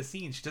scene to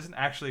scene. She doesn't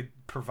actually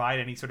provide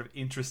any sort of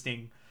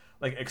interesting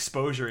like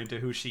exposure into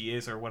who she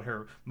is, or what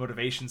her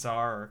motivations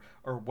are,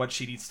 or what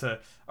she needs to,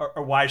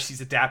 or why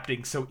she's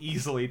adapting so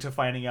easily to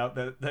finding out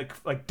that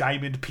like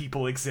diamond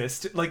people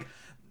exist. Like,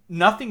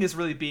 nothing is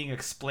really being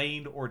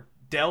explained or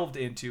delved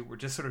into. We're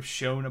just sort of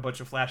shown a bunch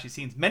of flashy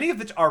scenes, many of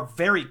which are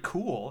very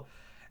cool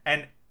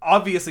and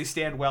obviously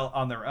stand well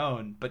on their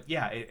own. But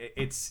yeah,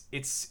 it's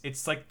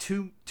like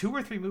two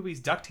or three movies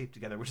duct taped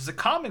together, which is a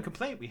common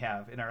complaint we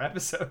have in our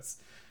episodes.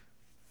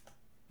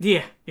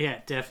 Yeah,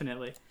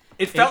 definitely.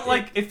 It felt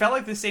like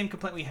the same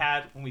complaint we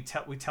had when we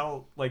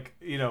tell like,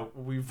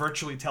 we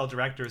virtually tell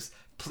directors,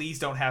 please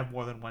don't have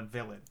more than one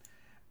villain.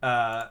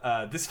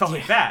 This felt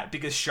like that,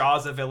 because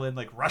Shaw's a villain,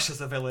 like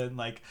Russia's a villain,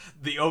 like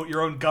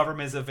your own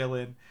government is a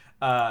villain.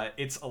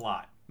 It's a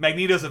lot.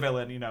 Magneto's a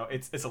villain.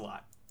 It's a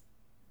lot.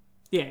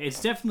 Yeah,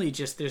 it's definitely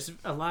just, there's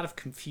a lot of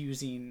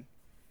confusing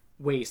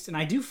waste, and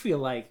I do feel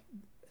like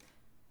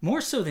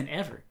more so than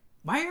ever,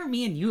 why aren't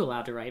me and you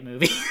allowed to write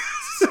movies?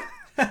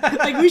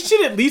 Like, we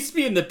should at least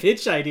be in the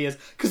pitch ideas,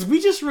 because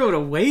we just wrote a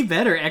way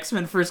better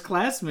X-Men First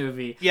Class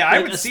movie. Yeah, like,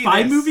 I would see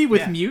spy this. movie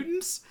with Yeah.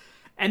 mutants,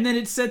 and then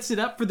it sets it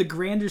up for the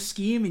grander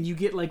scheme, and you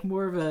get like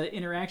more of a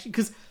interaction.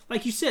 Because,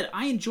 like you said,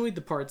 I enjoyed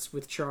the parts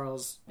with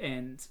Charles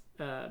and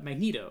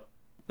Magneto.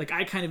 Like,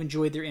 I kind of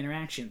enjoyed their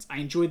interactions. I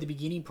enjoyed the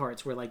beginning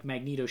parts where like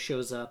Magneto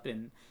shows up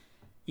and,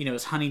 you know,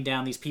 is hunting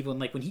down these people,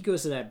 and like when he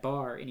goes to that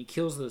bar and he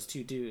kills those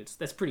two dudes,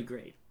 that's pretty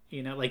great.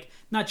 You know, like,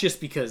 not just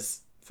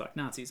because fuck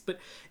Nazis, but,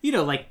 you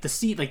know, like the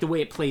scene, like the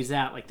way it plays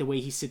out, like the way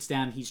he sits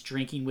down and he's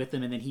drinking with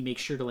them, and then he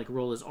makes sure to like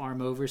roll his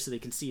arm over so they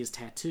can see his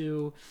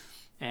tattoo,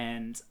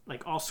 and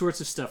like all sorts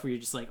of stuff where you're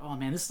just like, oh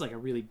man, this is like a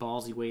really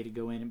ballsy way to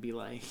go in and be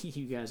like,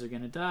 you guys are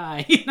gonna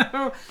die. You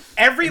know,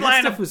 Every and that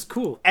line stuff of was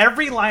cool.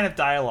 Every line of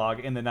dialogue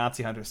in the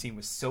Nazi Hunter scene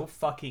was so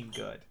fucking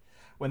good.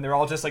 When they're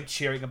all just like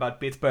cheering about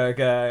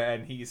Bitburger,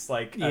 and he's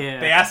like, Yeah.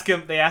 they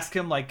ask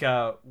him like,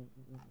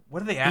 what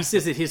do they ask? He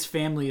says that his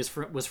family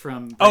was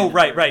from Oh,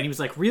 right, Brandenburg. right. And he was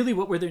like, really,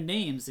 what were their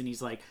names? And he's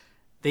like,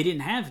 they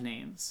didn't have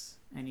names.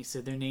 And he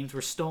said their names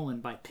were stolen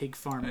by pig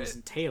farmers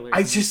and tailors. I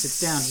And he just sits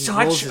down, he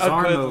rolls such his a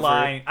arm good over.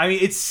 line. I mean,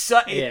 it's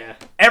Yeah.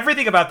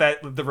 everything about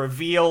that, the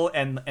reveal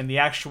and the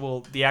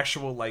actual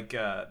like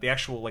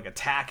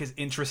attack is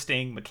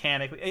interesting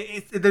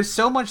mechanically. There's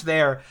so much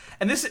there,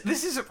 and this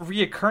is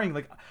reoccurring.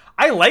 Like,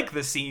 I like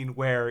the scene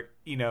where,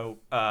 you know,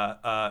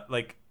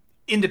 like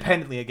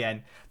independently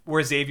again,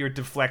 where Xavier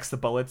deflects the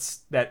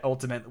bullets that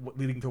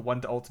leading to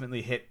one to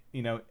ultimately hit,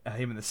 you know,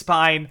 him in the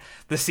spine.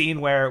 The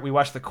scene where we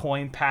watch the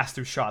coin pass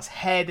through Shaw's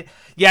head.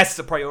 Yes, it's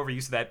a probably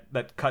overuse of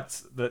that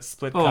cuts the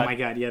split Oh cut. my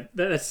god, yeah.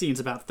 That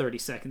scene's about 30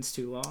 seconds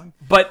too long.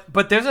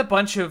 But there's a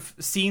bunch of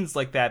scenes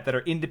like that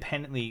are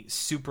independently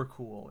super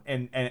cool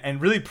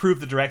and really prove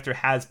the director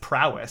has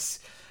prowess.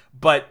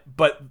 But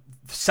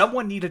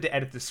someone needed to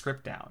edit the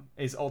script down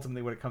is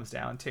ultimately what it comes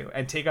down to,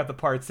 and take out the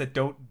parts that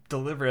don't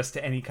deliver us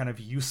to any kind of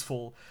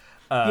useful.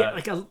 Yeah,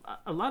 like a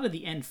lot of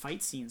the end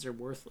fight scenes are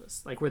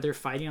worthless. Like where they're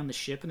fighting on the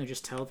ship and they're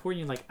just teleporting.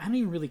 You're like, I don't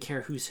even really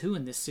care who's who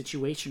in this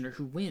situation or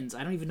who wins.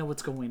 I don't even know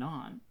what's going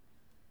on.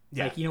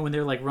 Yeah. Like, you know, when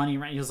they're like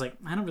running around, you're just like,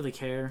 I don't really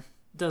care.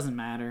 It doesn't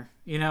matter.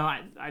 You know,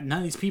 none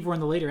of these people are in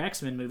the later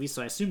X-Men movies,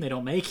 so I assume they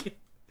don't make it.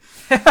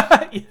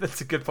 Yeah,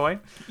 that's a good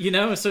point. You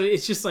know, so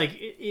it's just like,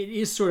 it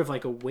is sort of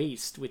like a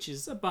waste, which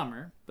is a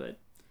bummer. But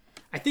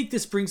I think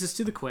this brings us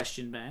to the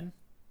question, Ben.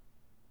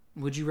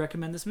 Would you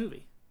recommend this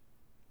movie?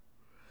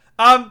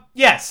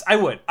 Yes, I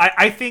would.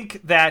 I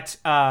think that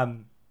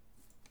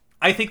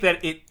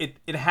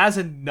it has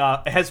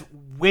enough. It has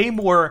way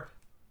more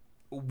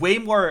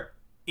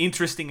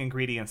interesting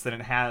ingredients than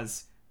it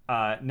has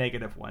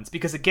negative ones.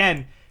 Because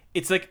again,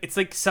 it's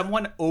like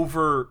someone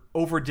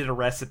overdid a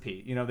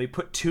recipe. You know, they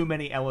put too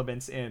many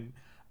elements in,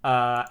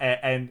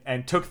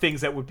 and took things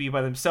that would be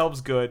by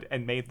themselves good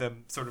and made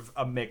them sort of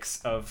a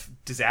mix of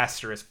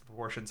disastrous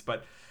proportions.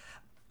 But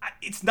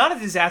it's not a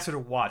disaster to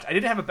watch.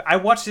 I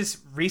watched this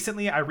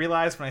recently. I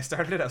realized when I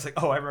started it, I was like,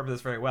 oh, I remember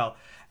this very well.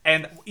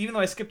 And even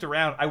though I skipped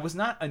around, I was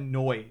not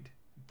annoyed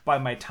by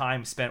my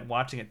time spent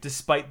watching it,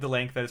 despite the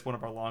length that it's one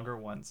of our longer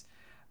ones.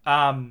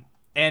 And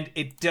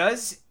it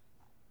does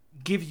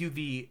give you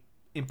the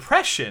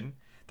impression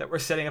that we're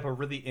setting up a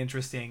really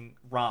interesting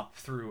romp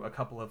through a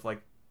couple of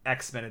like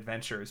X-Men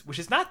adventures, which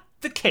is not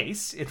the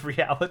case in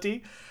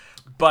reality.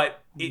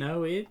 But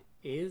No, it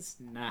is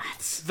not.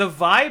 the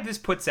vibe this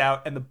puts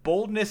out and the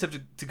boldness of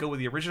to go with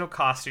the original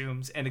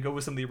costumes and to go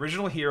with some of the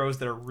original heroes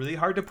that are really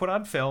hard to put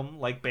on film,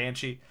 like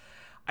Banshee,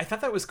 I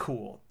thought that was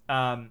cool.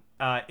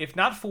 If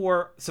not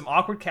for some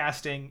awkward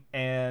casting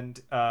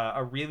and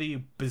a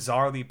really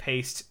bizarrely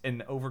paced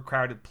and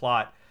overcrowded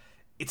plot,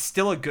 it's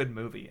still a good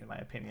movie in my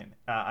opinion.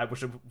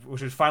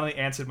 Which has finally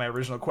answered my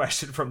original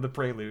question from the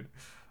prelude.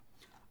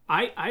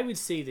 I would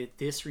say that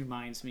this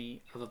reminds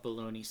me of a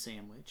bologna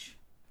sandwich.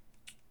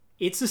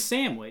 It's a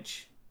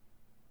sandwich,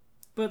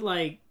 but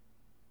like,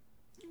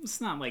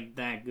 it's not like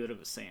that good of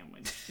a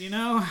sandwich, you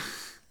know?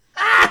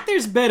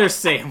 There's better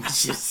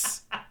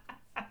sandwiches.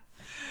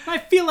 I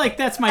feel like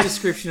that's my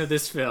description of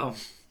this film.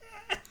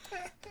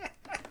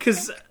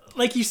 Because,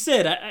 like you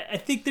said, I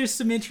think there's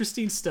some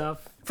interesting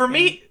stuff. For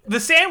me, the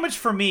sandwich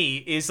for me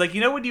is like,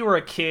 you know when you were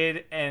a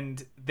kid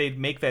and they'd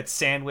make that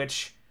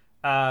sandwich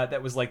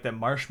that was like the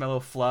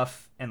marshmallow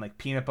fluff and like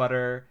peanut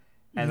butter.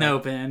 And no,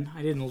 like, Ben,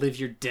 I didn't live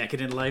your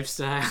decadent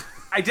lifestyle.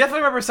 I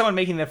definitely remember someone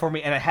making that for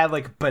me, and it had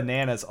like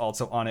bananas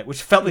also on it,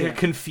 which felt like a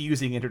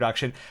confusing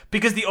introduction.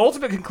 Because the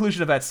ultimate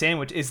conclusion of that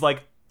sandwich is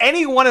like,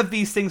 any one of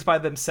these things by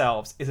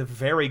themselves is a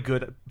very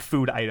good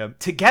food item.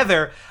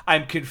 Together,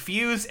 I'm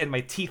confused and my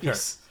teeth hurt.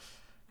 Yes.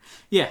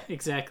 Yeah,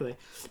 exactly.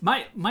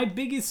 One of my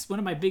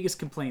biggest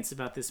complaints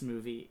about this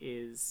movie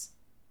is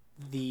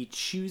the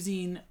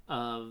choosing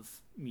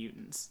of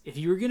mutants. If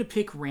you were going to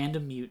pick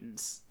random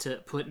mutants to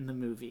put in the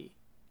movie,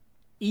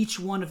 each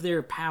one of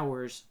their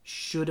powers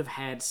should have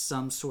had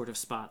some sort of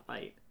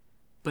spotlight.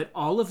 But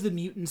all of the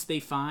mutants they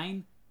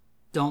find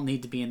don't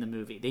need to be in the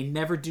movie. They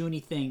never do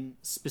anything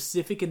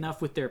specific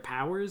enough with their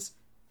powers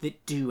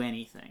that do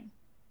anything.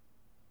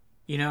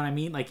 You know what I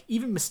mean? Like,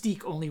 even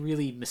Mystique only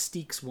really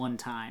Mystiques one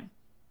time.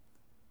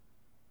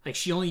 Like,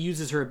 she only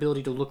uses her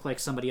ability to look like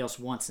somebody else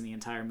once in the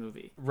entire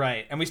movie.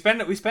 Right, and we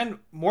spend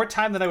more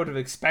time than I would have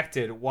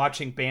expected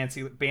watching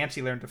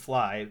Banshee learn to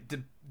fly,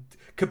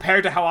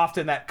 compared to how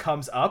often that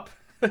comes up.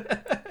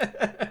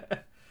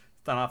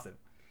 It's not often.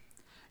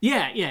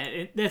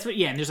 Yeah, that's what.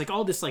 Yeah, and there's like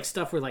all this like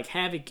stuff where like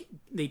Havoc,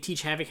 they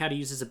teach Havoc how to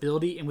use his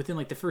ability, and within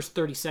like the first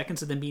 30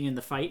 seconds of them being in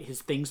the fight,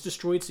 his thing's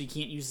destroyed, so he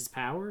can't use his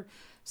power.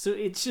 So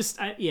it's just,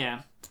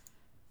 yeah,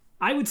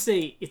 I would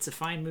say it's a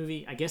fine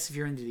movie. I guess if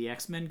you're into the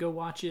X-Men, go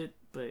watch it.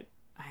 But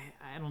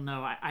I don't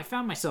know. I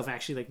found myself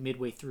actually like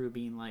midway through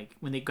being like,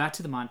 when they got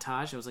to the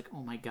montage, I was like,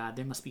 oh my god,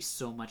 there must be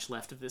so much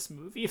left of this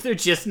movie if they're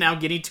just now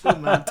getting to a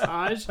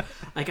montage.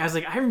 Like, I was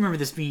like, I remember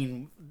this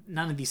being,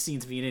 none of these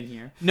scenes being in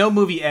here. No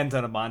movie ends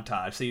on a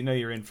montage, so you know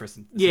you're in for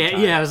some time.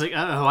 Yeah. I was like,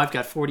 oh, I've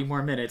got 40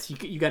 more minutes.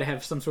 You got to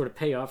have some sort of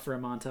payoff for a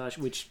montage,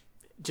 which,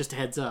 just a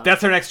heads up,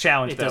 That's our next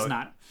challenge. it though. does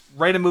not.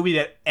 Write a movie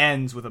that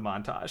ends with a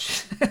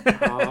montage.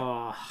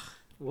 Oh,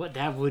 what,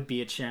 that would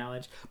be a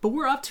challenge. But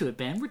we're up to it,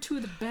 Ben. We're two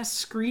of the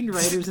best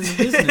screenwriters in the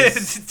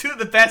business. It's two of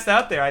the best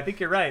out there. I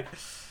think you're right.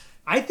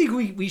 I think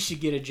we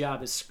should get a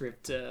job as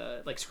script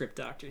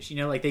doctors. You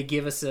know, like they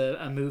give us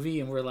a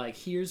movie and we're like,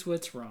 here's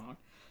what's wrong.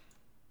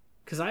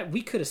 Because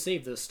we could have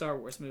saved those Star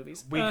Wars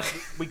movies.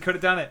 We could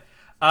have done it.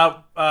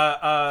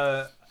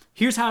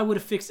 Here's how I would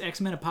have fixed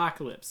X-Men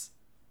Apocalypse.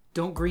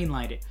 Don't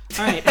greenlight it.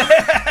 All right.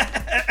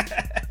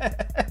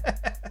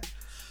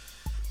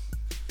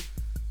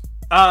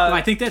 Well,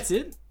 I think that's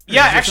it.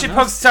 Yeah, actually,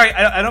 folks, sorry,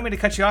 I don't mean to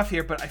cut you off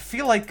here, but I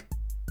feel like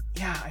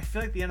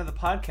the end of the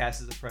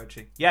podcast is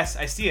approaching. Yes,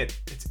 I see it.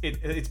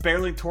 It's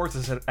barreling towards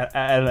us at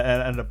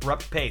an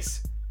abrupt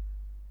pace.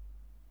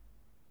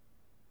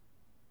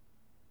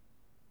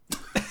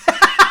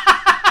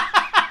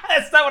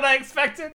 That's not what I expected.